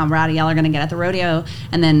games and how rowdy y'all are going to get at the rodeo,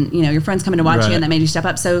 and then, you know, your friends coming to watch you, and that made you step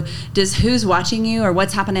up. So does who's watching you or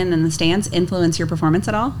what's happening in the stands influence your performance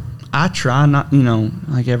at all? I try not, you know,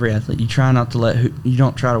 like every athlete, you try not to you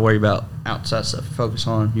don't try to worry about outside stuff. Focus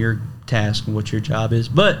on your task and what your job is.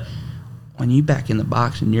 But when you back in the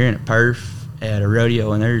box and you're in a perf at a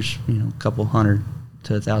rodeo and there's, you know, a couple hundred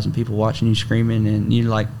to 1,000 people watching you screaming, and you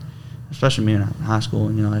like, especially me in high school,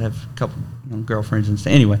 and, you know, I'd have a couple, you know, girlfriends and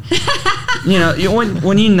stuff. Anyway, you know,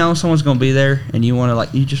 when you know someone's going to be there and you want to,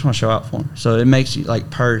 like, you just want to show out for them. So it makes you, like,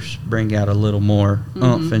 bring out a little more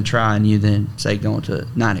oomph and trying you than, say, going to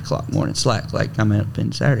 9 o'clock morning slack like I'm up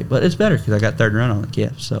in Saturday. But it's better because I got third run on the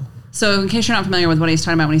calf, so. So in case you're not familiar with what he's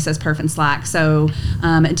talking about when he says perf and slack, so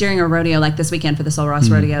during a rodeo like this weekend for the Sul Ross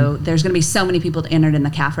Rodeo, there's going to be so many people entered in the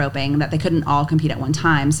calf roping that they couldn't all compete at one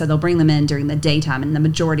time. So they'll bring them in during the daytime, and the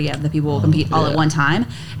majority of the people will compete all at one time.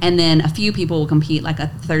 And then a few people will compete like a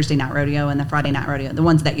Thursday night rodeo and the Friday night rodeo, the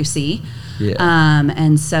ones that you see. Yeah.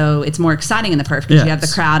 And so it's more exciting in the perf because you have the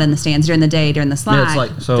crowd in the stands during the day, during the slack. Yeah, it's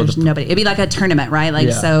like, so there's nobody. It'd be like a tournament, right?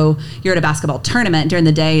 Like, so you're at a basketball tournament. During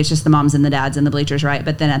the day, it's just the moms and the dads and the bleachers, right?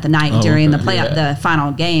 But then at the night, during the the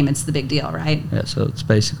final game, it's the big deal, right? Yeah, so it's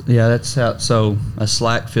basically, that's how, so a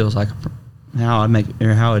slack feels like, how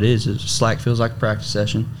it is slack feels like a practice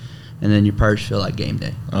session, and then your purse feel like game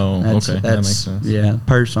day. Oh, okay. That makes sense. Yeah,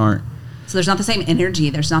 purse aren't. So there's not the same energy.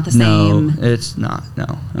 There's not the No, same. it's not. No,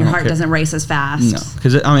 Your heart doesn't race as fast. No,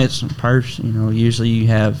 because it's purse. Usually you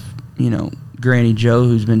have Granny Joe,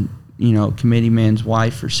 who's been committee man's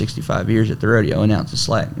wife for 65 years at the rodeo, announces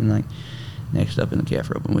slack, and like next up in the calf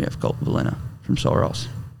rope, and we have Colton Valenta from Soros.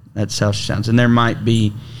 That's how she sounds, and there might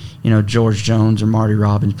be George Jones or Marty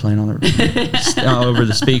Robbins playing on the over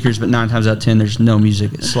the speakers, but 9 times out of 10 there's no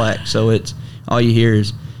music at slack, so it's all you hear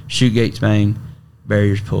is chute gates bang,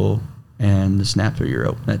 barriers pull, and the snap through your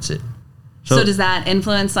rope. That's it. So does that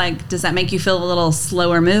influence, does that make you feel a little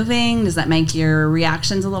slower moving? Does that make your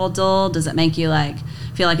reactions a little dull? Does it make you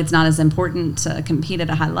feel like it's not as important to compete at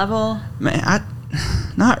a high level? Man,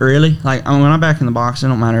 not really. When I'm back in the box, it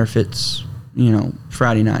don't matter if it's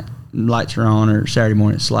Friday night lights are on or Saturday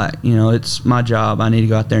morning slack. It's my job. I need to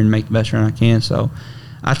go out there and make the best run I can. So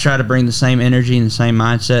I try to bring the same energy and the same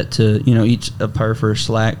mindset to each a perf or a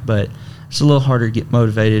slack, but it's a little harder to get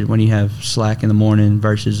motivated when you have slack in the morning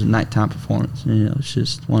versus a nighttime performance. It's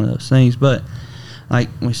just one of those things. But like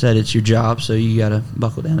we said, it's your job, so you got to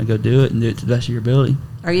buckle down and go do it and do it to the best of your ability.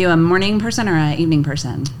 Are you a morning person or an evening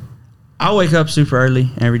person? I wake up super early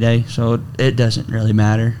every day, so it doesn't really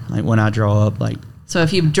matter. When I draw up, So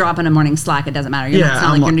if you drop in a morning slack, it doesn't matter. It's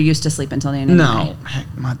not like you're used to sleep until noon. No,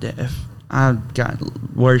 heck, my dad. I've got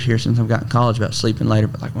words here since I've got in college about sleeping later,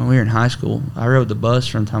 but when we were in high school, I rode the bus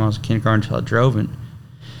from the time I was in kindergarten until I drove, and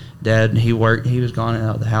Dad, he was gone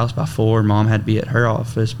out of the house by 4. Mom had to be at her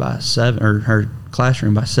office by 7, or her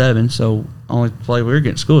classroom by 7, so only play we were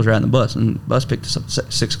getting to school was riding the bus, and the bus picked us up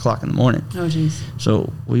at 6 o'clock in the morning. Oh, jeez.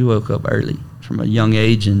 So we woke up early from a young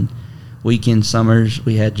age, and weekend summers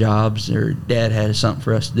we had jobs, or Dad had something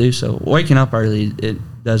for us to do, so waking up early, it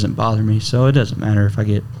doesn't bother me. So it doesn't matter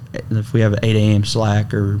if we have an 8 a.m.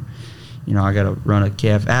 slack, or I got to run a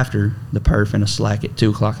calf after the perf and a slack at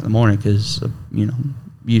 2 o'clock in the morning, because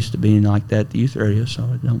used to being like that at the youth rodeo, so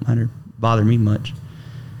it don't bother me much.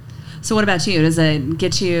 So what about you? Does it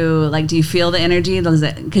get you, do you feel the energy?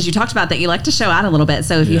 Because you talked about that you like to show out a little bit,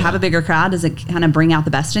 so if you have a bigger crowd, does it kind of bring out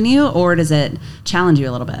the best in you, or does it challenge you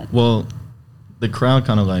a little bit? Well, the crowd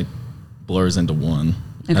kind of blurs into one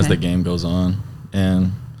as the game goes on,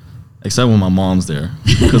 and except when my mom's there,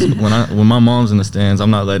 because when my mom's in the stands,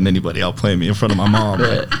 I'm not letting anybody outplay me in front of my mom.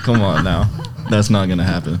 But come on now, that's not gonna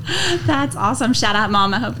happen. That's awesome. Shout out,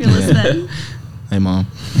 Mom. I hope you're listening. Hey, Mom.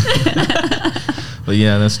 But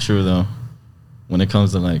yeah, that's true though. When it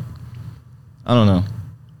comes to I don't know,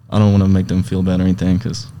 I don't want to make them feel bad or anything,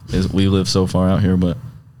 because we live so far out here, but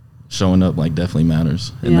showing up definitely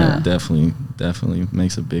matters, and that definitely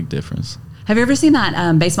makes a big difference. Have you ever seen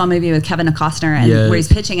that baseball movie with Kevin Costner where he's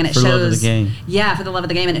pitching and it shows? For the love of the game. Yeah, for the love of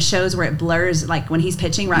the game, and it shows where it blurs, when he's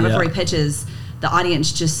pitching right before he pitches, the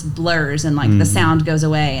audience just blurs and the sound goes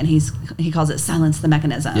away, and he calls it silence the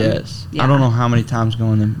mechanism. Yes. Yeah. I don't know how many times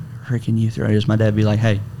going to freaking youth radios, my dad be like,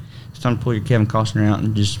 "Hey, it's time to pull your Kevin Costner out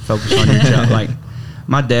and just focus on your job."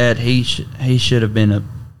 My dad, he should have been a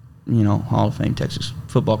Hall of Fame Texas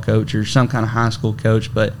football coach or some kind of high school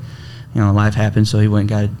coach, but life happened, so he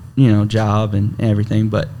went and got a job and everything.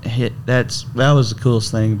 But that was the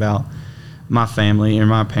coolest thing about my family and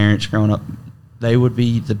my parents growing up. They would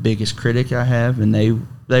be the biggest critic I have, and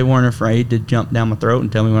they weren't afraid to jump down my throat and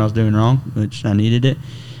tell me when I was doing wrong, which I needed it.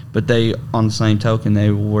 But they, on the same token,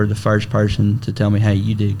 they were the first person to tell me, "Hey,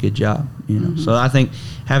 you did a good job." So I think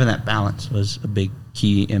having that balance was a big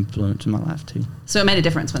key influence in my life too. So it made a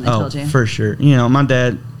difference when they told you. For sure. My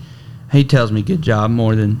dad, he tells me good job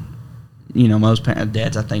more than most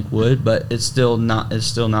dads I think would, but it's still not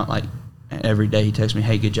like every day he texts me,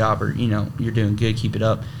 "Hey, good job," or "You're doing good, keep it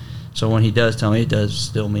up." So when he does tell me, it does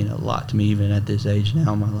still mean a lot to me, even at this age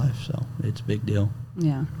now in my life. So it's a big deal.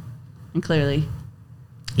 Yeah, and clearly.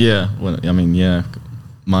 Yeah,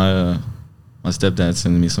 my stepdad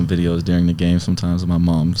sending me some videos during the game sometimes of my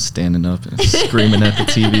mom standing up and screaming at the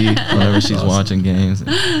TV whenever she's watching games.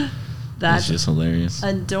 That's just hilarious.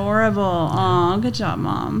 Adorable. Aw, good job,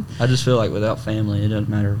 Mom. I just feel like without family, it doesn't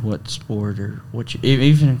matter what sport or what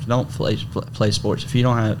even if you don't play sports. If you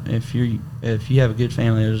have a good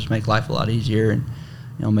family, it'll just make life a lot easier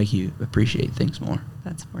and make you appreciate things more.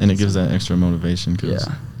 That's and it gives that extra motivation because,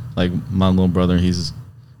 my little brother, he's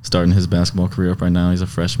starting his basketball career up right now. He's a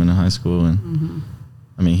freshman in high school, and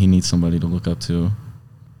he needs somebody to look up to,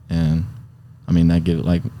 and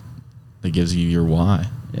that gives you your why.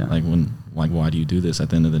 Yeah. Why do you do this at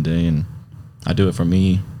the end of the day? And I do it for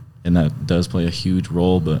me, and that does play a huge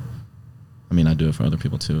role, but I do it for other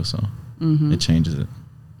people too, so it changes it.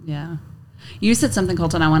 Yeah. You said something,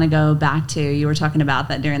 Colton, I want to go back to. You were talking about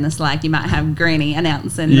that during the Slack. You might have Granny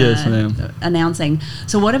announcing. Yes, ma'am. Announcing.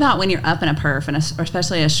 So what about when you're up in a perf, and or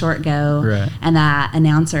especially a short go, right, and that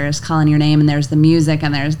announcer is calling your name, and there's the music,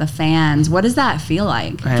 and there's the fans. What does that feel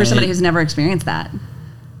like for somebody who's never experienced that?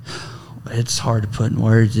 It's hard to put in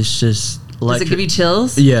words. It's just Does it give you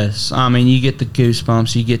chills? Yes. I mean, you get the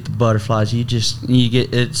goosebumps, you get the butterflies,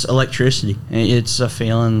 it's electricity. It's a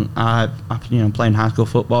feeling. Playing high school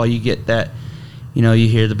football, you get that, you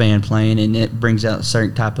hear the band playing and it brings out a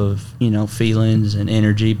certain type of, feelings and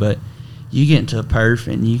energy, but you get into a perf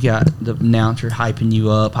and you got the announcer hyping you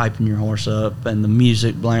up, hyping your horse up, and the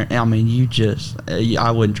music blaring. I mean,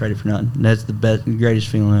 I wouldn't trade it for nothing. That's the greatest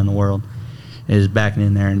feeling in the world, is backing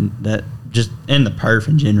in there, and that just in the perf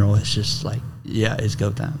in general, it's just like, yeah, it's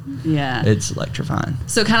go time. Yeah. It's electrifying.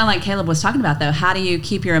 So kind of like Caelyb was talking about, though, how do you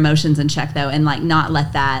keep your emotions in check, though, and like not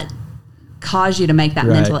let that cause you to make that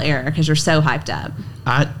mental error because you're so hyped up?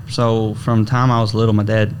 So from the time I was little, my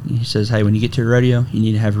dad, he says, hey, when you get to a rodeo, you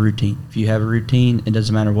need to have a routine. If you have a routine, it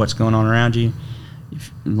doesn't matter what's going on around you. As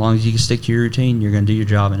long as you can stick to your routine, you're going to do your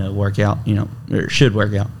job and it'll work out, or it should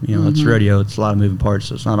work out. It's rodeo. It's a lot of moving parts,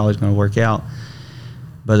 so it's not always going to work out.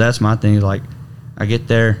 But that's my thing. Is like, I get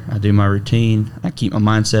there, I do my routine, I keep my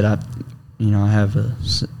mindset. I have a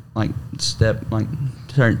step, like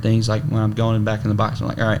certain things. Like when I'm going back in the box, I'm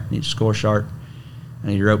like, all right, I need to score sharp, I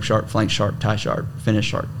need to rope sharp, flank sharp, tie sharp, finish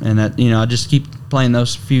sharp, and that I just keep playing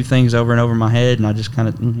those few things over and over in my head, and I just kind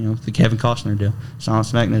of the Kevin Costner deal,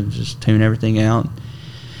 silence magnet, just tune everything out.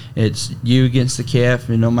 It's you against the calf,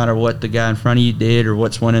 and no matter what the guy in front of you did or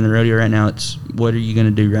what's winning the rodeo right now, it's what are you going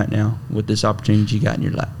to do right now with this opportunity you got in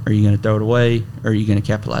your lap? Are you going to throw it away, or are you going to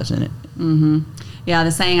capitalize in it? Mm-hmm. Yeah,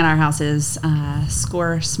 the saying in our house is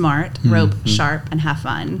score smart, rope sharp, and have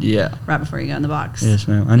fun. Yeah. Right before you go in the box. Yes,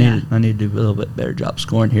 ma'am. I need to do a little bit better job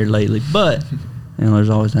scoring here lately, but there's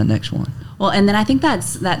always that next one. Well, and then I think that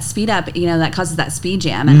speed up, that causes that speed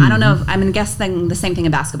jam. And I don't know if I'm guessing the same thing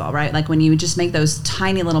in basketball, right? Like when you just make those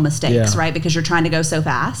tiny little mistakes, right? Because you're trying to go so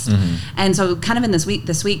fast. And so kind of in this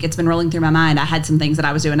week, it's been rolling through my mind. I had some things that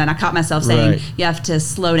I was doing and I caught myself saying, you have to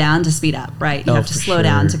slow down to speed up, right? You have to slow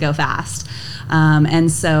down to go fast.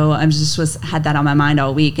 And so I had that on my mind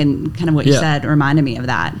all week, and kind of what you said reminded me of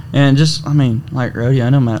that. And like rodeo, I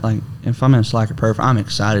know like if I'm in a slack or perf, I'm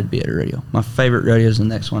excited to be at a rodeo. My favorite rodeo is the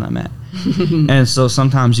next one I'm at. And so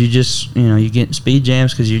sometimes you just, you get speed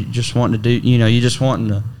jams because you just wanting to do, you just wanting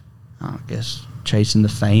to, I guess, chasing the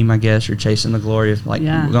fame, I guess, or chasing the glory of going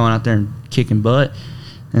out there and kicking butt.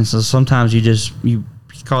 And so sometimes you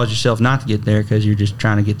cause yourself not to get there because you're just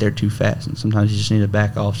trying to get there too fast. And sometimes you just need to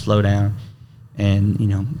back off, slow down, and,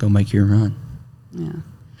 go make your run. Yeah.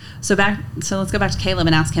 So let's go back to Caelyb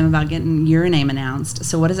and ask him about getting your name announced.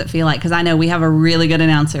 So what does it feel like? Because I know we have a really good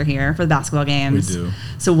announcer here for the basketball games. We do.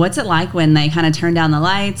 So what's it like when they kind of turn down the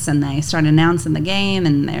lights and they start announcing the game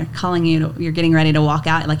and they're calling you, you're getting ready to walk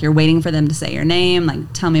out, like you're waiting for them to say your name?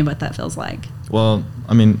 Like, tell me what that feels like. Well,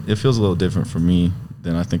 it feels a little different for me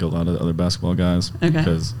than I think a lot of the other basketball guys. Okay.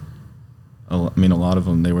 Because, a lot of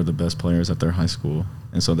them, they were the best players at their high school.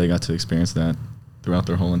 And so they got to experience that throughout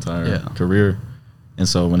their whole entire career. And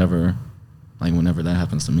so whenever that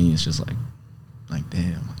happens to me, it's just like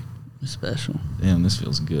damn, it's special. Damn, this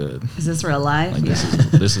feels good. Is this real life? Like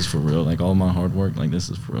this is for real. Like all my hard work, like this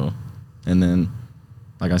is for real. And then,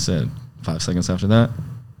 like I said, 5 seconds after that,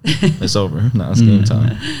 it's over. Now it's game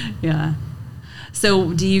time. Yeah.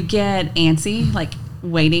 So do you get antsy, like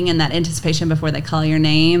waiting in that anticipation before they call your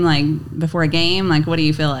name, like before a game? Like what do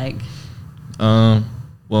you feel like?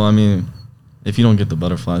 Well, if you don't get the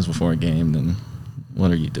butterflies before a game, then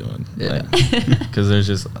what are you doing? Yeah. Because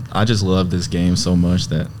I just love this game so much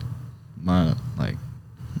that I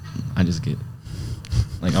just get,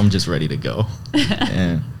 I'm just ready to go.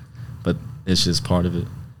 But it's just part of it.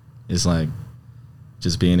 It's like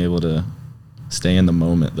just being able to stay in the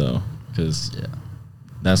moment, though, because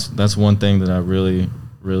that's one thing that I really,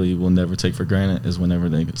 really will never take for granted is whenever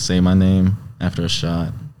they say my name after a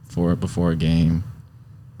shot before a game.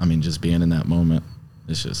 Just being in that moment,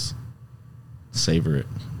 it's just savor it.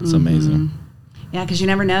 It's amazing. Yeah, because you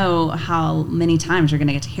never know how many times you're going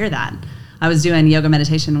to get to hear that. I was doing yoga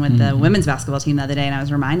meditation with the women's basketball team the other day, and I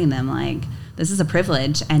was reminding them, this is a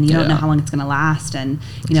privilege, and you don't know how long it's going to last. And,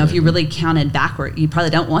 if you really counted backward, you probably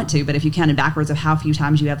don't want to, but if you counted backwards of how few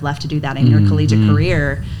times you have left to do that in your collegiate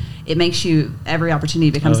career, it makes every opportunity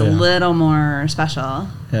becomes a little more special.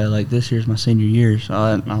 Yeah, like this year's my senior year, so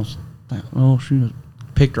I was like, shoot,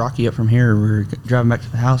 picked Rocky up from here. We were driving back to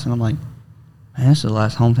the house, and I'm like, man, this is the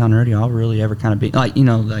last hometown rodeo I'll really ever kind of be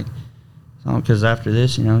because after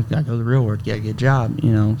this, gotta go to the real world, gotta get a job,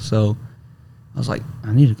 so I was like,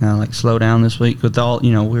 I need to kind of like slow down this week with all,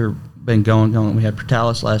 we've been going. We had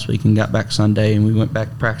Portales last week and got back Sunday, and we went back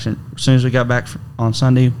to practicing. As soon as we got back on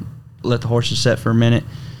Sunday, let the horses set for a minute,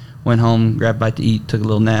 went home, grabbed a bite to eat, took a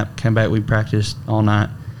little nap, came back, we practiced all night.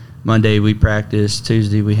 Monday we practiced.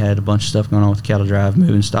 Tuesday we had a bunch of stuff going on with the cattle drive,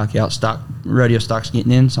 moving stock out, rodeo stock's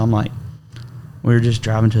getting in. So I'm like, we were just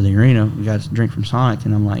driving to the arena. We got a drink from Sonic,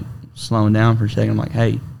 and I'm like slowing down for a second. I'm like,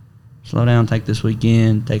 hey, slow down, take this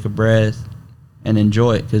weekend, take a breath, and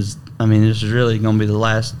enjoy it. Because, this is really going to be the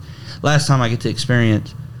last time I get to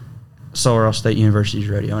experience Sullivan State University's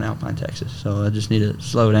rodeo in Alpine, Texas. So I just need to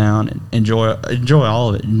slow down and enjoy all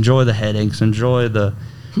of it. Enjoy the headaches, enjoy the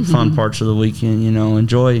fun parts of the weekend,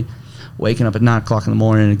 enjoy waking up at 9 o'clock in the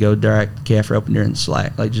morning and go direct the calf rope and during the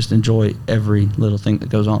slack. Like, just enjoy every little thing that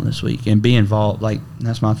goes on this week and be involved. Like,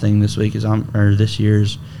 that's my thing this week this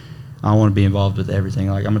year's, I want to be involved with everything.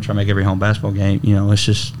 Like, I'm going to try to make every home basketball game. It's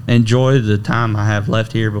just enjoy the time I have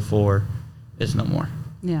left here before it's no more.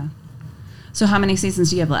 Yeah. So how many seasons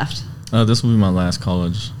do you have left? This will be my last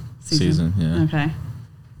college season. Yeah. Okay.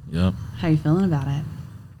 Yep. How are you feeling about it?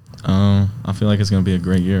 I feel like it's going to be a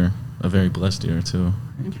great year, a very blessed year too.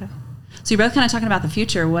 Okay. So you're both kind of talking about the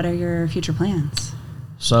future. What are your future plans?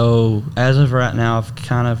 So as of right now, I've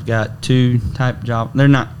kind of got 2 type jobs. They're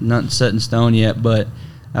nothing set in stone yet, but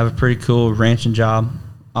I have a pretty cool ranching job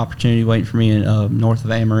opportunity waiting for me in north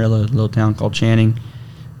of Amarillo, a little town called Channing.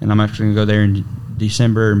 And I'm actually going to go there in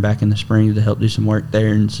December and back in the spring to help do some work there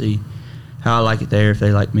and see how I like it there, if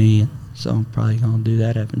they like me. So I'm probably going to do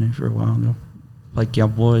that avenue for a while. Go play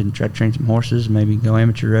cowboy and try to train some horses, maybe go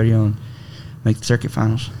amateur rodeo and make the circuit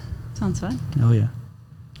finals. Sounds fun. Oh, yeah.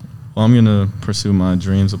 Well, I'm going to pursue my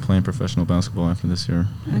dreams of playing professional basketball after this year.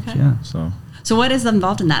 Okay. Yeah. So what is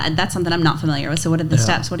involved in that? That's something I'm not familiar with. So what are the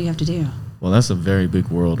steps? What do you have to do? Well, that's a very big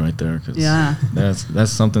world right there. Cause yeah.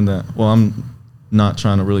 That's something that, I'm not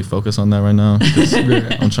trying to really focus on that right now.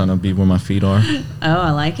 I'm trying to be where my feet are. Oh,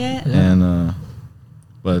 I like it. Yeah. And,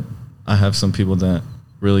 but I have some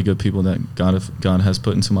really good people that God has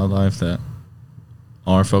put into my life that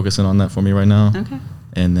are focusing on that for me right now. Okay.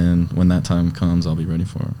 And then when that time comes, I'll be ready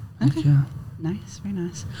for it. Okay. Yeah. Nice. Very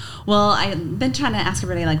nice. Well, I've been trying to ask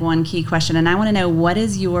everybody like one key question, and I want to know, what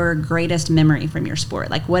is your greatest memory from your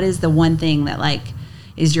sport? Like, what is the one thing that like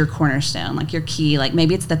is your cornerstone, like your key? Like,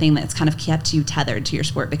 maybe it's the thing that's kind of kept you tethered to your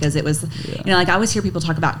sport because it was, like I always hear people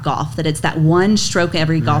talk about golf, that it's that one stroke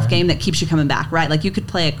every golf game that keeps you coming back, right? Like, you could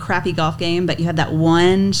play a crappy golf game, but you have that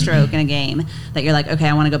one stroke in a game that you're like, okay,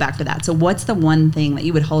 I want to go back for that. So what's the one thing that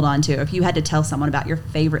you would hold on to if you had to tell someone about your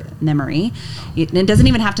favorite memory? It doesn't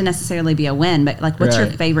even have to necessarily be a win, but like, what's your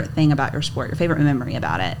favorite thing about your sport, your favorite memory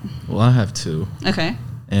about it? Well, I have 2. Okay.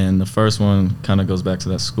 And the first one kind of goes back to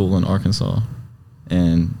that school in Arkansas.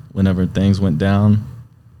 And whenever things went down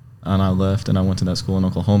and I left and I went to that school in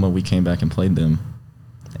Oklahoma, we came back and played them.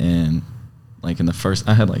 And like in the first,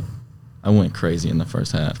 I went crazy in the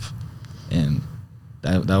first half. And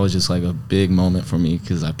that was just like a big moment for me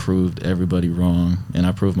because I proved everybody wrong and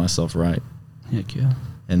I proved myself right. Heck yeah.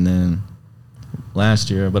 And then last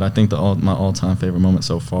year, but I think my all-time favorite moment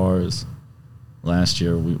so far is last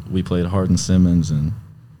year we played Hardin Simmons, and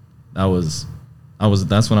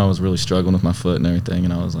that's when I was really struggling with my foot and everything,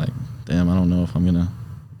 and I was like, damn, I don't know if I'm going to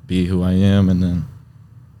be who I am. And then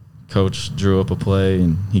coach drew up a play,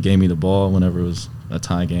 and he gave me the ball whenever it was a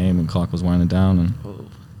tie game and clock was winding down,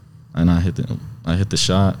 and I hit the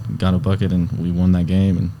shot, got a bucket, and we won that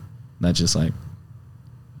game. And that just like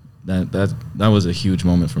that was a huge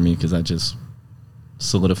moment for me because that just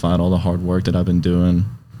solidified all the hard work that I've been doing,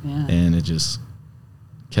 and it just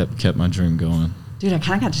kept my dream going. Dude, I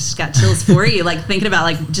kind of just got chills for you, like thinking about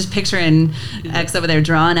like just picturing X over there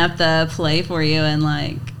drawing up the play for you, and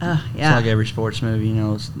like, yeah. It's like every sports movie,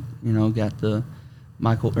 it's, got the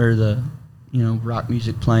Michael or the, rock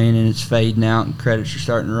music playing and it's fading out and credits are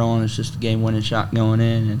starting to roll and it's just a game-winning shot going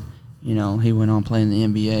in, and he went on playing the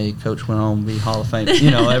NBA, coach went on to be Hall of Fame.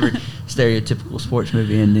 Every stereotypical sports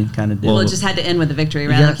movie ending kind of did. Well, it just had to end with a victory,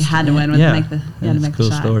 right? Like you had to win with make the cool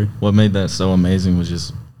shot. Story. What made that so amazing was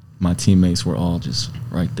just my teammates were all just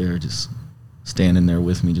right there, just standing there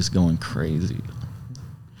with me, just going crazy.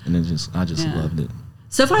 And I just loved it.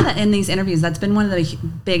 So far that in these interviews, that's been one of the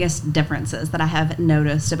biggest differences that I have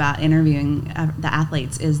noticed about interviewing the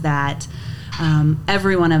athletes is that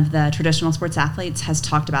every one of the traditional sports athletes has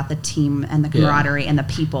talked about the team and the camaraderie and the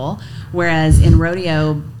people. Whereas in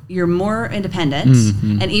rodeo, you're more independent,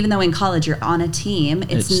 and even though in college you're on a team,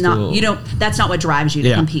 it's not still, you don't. That's not what drives you to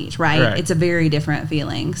Yeah. compete, right? Right. It's a very different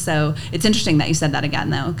feeling. So it's interesting that you said that again,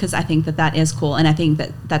 though, because I think that is cool, and I think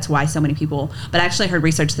that that's why so many people. But I actually heard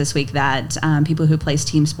research this week that people who play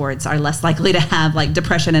team sports are less likely to have like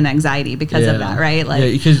depression and anxiety because of that, right?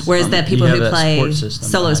 Like, whereas the people who play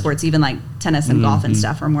solo sports, even like tennis and golf and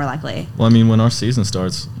stuff, are more likely. Well, I mean, when our season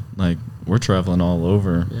starts, like we're traveling all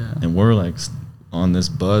over, and we're like on this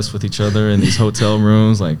bus with each other in these hotel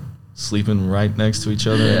rooms, like sleeping right next to each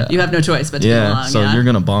other. Yeah. You have no choice but to go along. So you're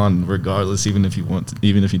gonna bond regardless, even if you want to,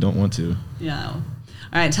 even if you don't want to. Yeah. All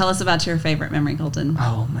right, tell us about your favorite memory, Colton.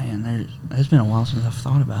 Oh man, it's been a while since I've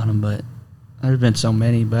thought about them, but there's been so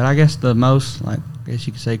many. But I guess the most, like, I guess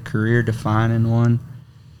you could say, career defining one,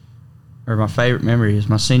 or my favorite memory, is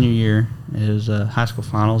my senior year. It was high school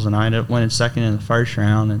finals, and I ended up winning second in the first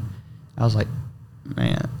round, and I was like,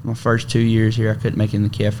 man, my first 2 years here, I couldn't make it in the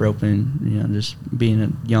calf roping, just being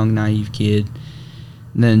a young, naive kid.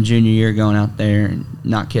 And then junior year, going out there and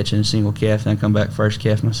not catching a single calf, and I come back first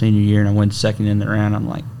calf my senior year, and I win second in the round. I'm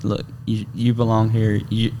like, look, you belong here.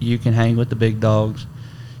 You can hang with the big dogs.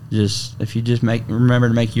 If you just remember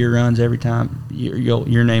to make your runs every time,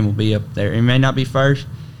 your name will be up there. It may not be first,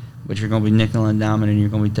 but you're going to be nickel and diming, and you're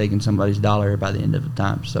going to be taking somebody's dollar by the end of the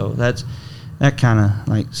time. So that kind of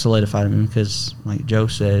like solidified me, because like Joe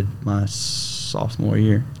said, my sophomore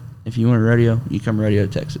year, if you want a rodeo, you come rodeo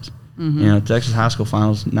to Texas. Texas high school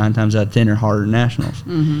finals 9 times out of 10 are harder than nationals.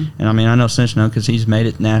 And I mean, I know Cinch because he's made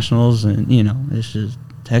it nationals, and it's just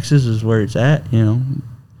Texas is where it's at.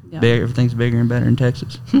 Everything's bigger and better in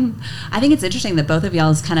Texas. I think it's interesting that both of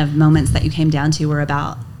y'all's kind of moments that you came down to were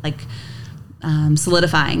about like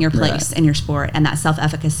solidifying your place in your sport, and that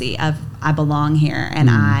self-efficacy of I belong here, and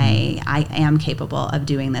I am capable of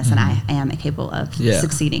doing this, and I am capable of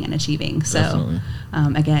succeeding and achieving. So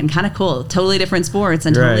again, kind of cool. Totally different sports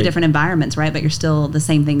and totally different environments, right? But you're still the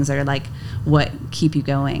same things are like what keep you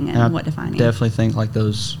going and what define you. Definitely think like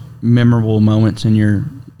those memorable moments in your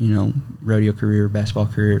rodeo career, basketball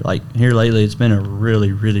career. Like here lately, it's been a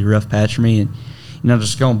really, really rough patch for me, and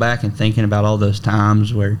just going back and thinking about all those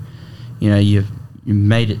times where you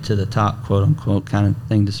made it to the top, quote unquote, kind of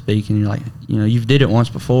thing to speak, and you're like, you've did it once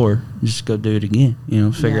before, just go do it again.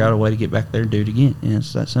 Figure out a way to get back there and do it again.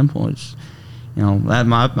 It's that simple. It's that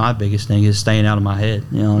my biggest thing is staying out of my head.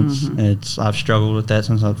 It's I've struggled with that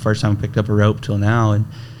since the first time I picked up a rope till now, and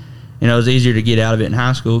it was easier to get out of it in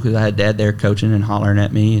high school because I had Dad there coaching and hollering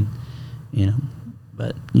at me, and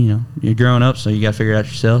but you're growing up, so you got to figure it out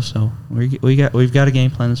yourself. So we've got a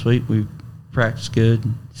game plan this week. We practiced good,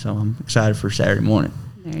 so I'm excited for Saturday morning.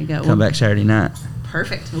 There you go. Come back Saturday night.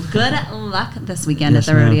 Perfect. Well, good luck this weekend at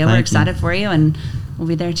the rodeo. We're excited for you, and we'll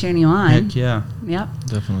be there cheering you on. Heck yeah. Yep.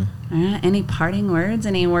 Definitely. All right. Any parting words?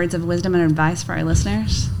 Any words of wisdom and advice for our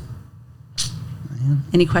listeners? Man.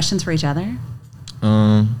 Any questions for each other?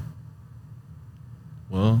 Well,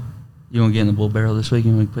 you want to get in the bull barrel this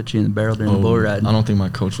weekend? We can put you in the barrel during the bull ride. I don't think my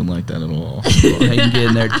coach would like that at all. Well, he can get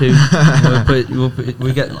in there too.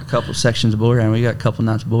 We got a couple sections of bull riding. We got a couple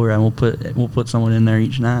nights of bull riding. We'll put someone in there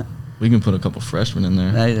each night. We can put a couple freshmen in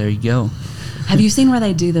there. Hey, there you go. Have you seen where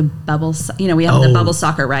they do the bubbles? We have the bubble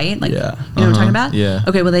soccer, right? Like, yeah. You know what I'm talking about? Yeah.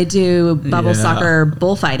 Okay, well, they do bubble soccer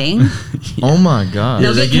bullfighting. Oh, my God.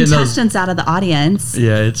 They'll get contestants out of the audience.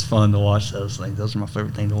 Yeah, it's fun to watch those things. Those are my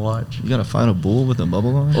favorite thing to watch. You got to fight a bull with a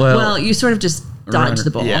bubble on? Well, you sort of just dodge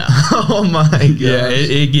the bull. Yeah. Oh, my God. Yeah,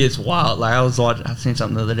 it gets wild. Like, I seen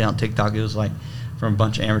something the other day on TikTok. It was like from a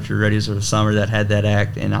bunch of amateur rodeos of the summer that had that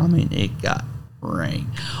act, and I mean, it got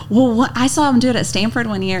ranked. Well, I saw them do it at Stanford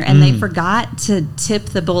one year, and they forgot to tip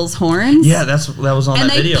the bull's horns. Yeah, that was on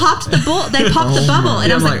that video. And they popped the bull. They popped the bubble,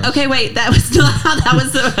 and I was like, okay, wait, that was not how that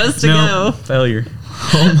was supposed to go. Failure.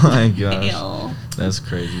 Oh my gosh. Fail. That's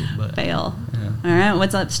crazy. But, Fail. Yeah. All right,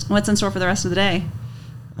 what's in store for the rest of the day?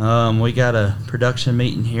 We got a production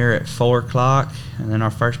meeting here at 4:00, and then our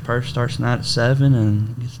first purse starts tonight at 7,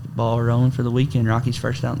 and gets the ball rolling for the weekend. Rocky's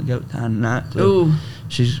first out in the goat time tonight. So Ooh.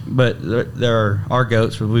 But there are our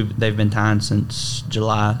goats. They've been tying since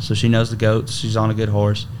July, so she knows the goats. She's on a good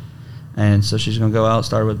horse, and so she's gonna go out,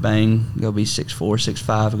 start with bang, go be 6'4",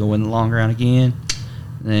 6'5", go win the long round again.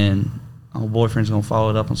 Then our boyfriend's gonna follow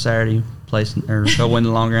it up on Saturday, go win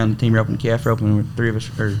the long round, the team rope and the calf rope, and 2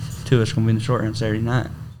 of us gonna win the short round Saturday night.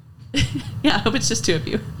 Yeah, I hope it's just 2 of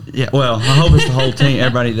you. Yeah, well, I hope it's the whole team,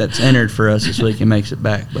 everybody that's entered for us this week and makes it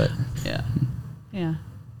back. But yeah.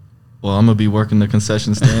 Well, I'm going to be working the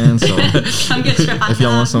concession stand, so Come get your hot if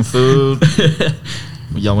y'all want some food,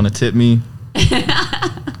 y'all want to tip me,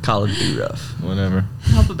 college be rough. whatever.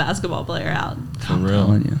 Help a basketball player out. For I'm real.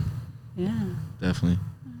 telling you. Yeah. Definitely.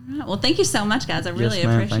 right. Well, thank you so much, guys. I really Yes,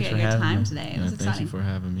 ma'am. Thanks appreciate for your having time me. today. It Yeah, was thank exciting. you for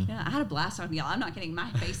having me. Yeah, I had a blast talking to y'all. I'm not kidding. My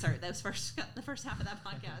face hurt the first half of that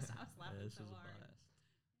podcast. I was laughing so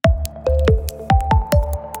hard.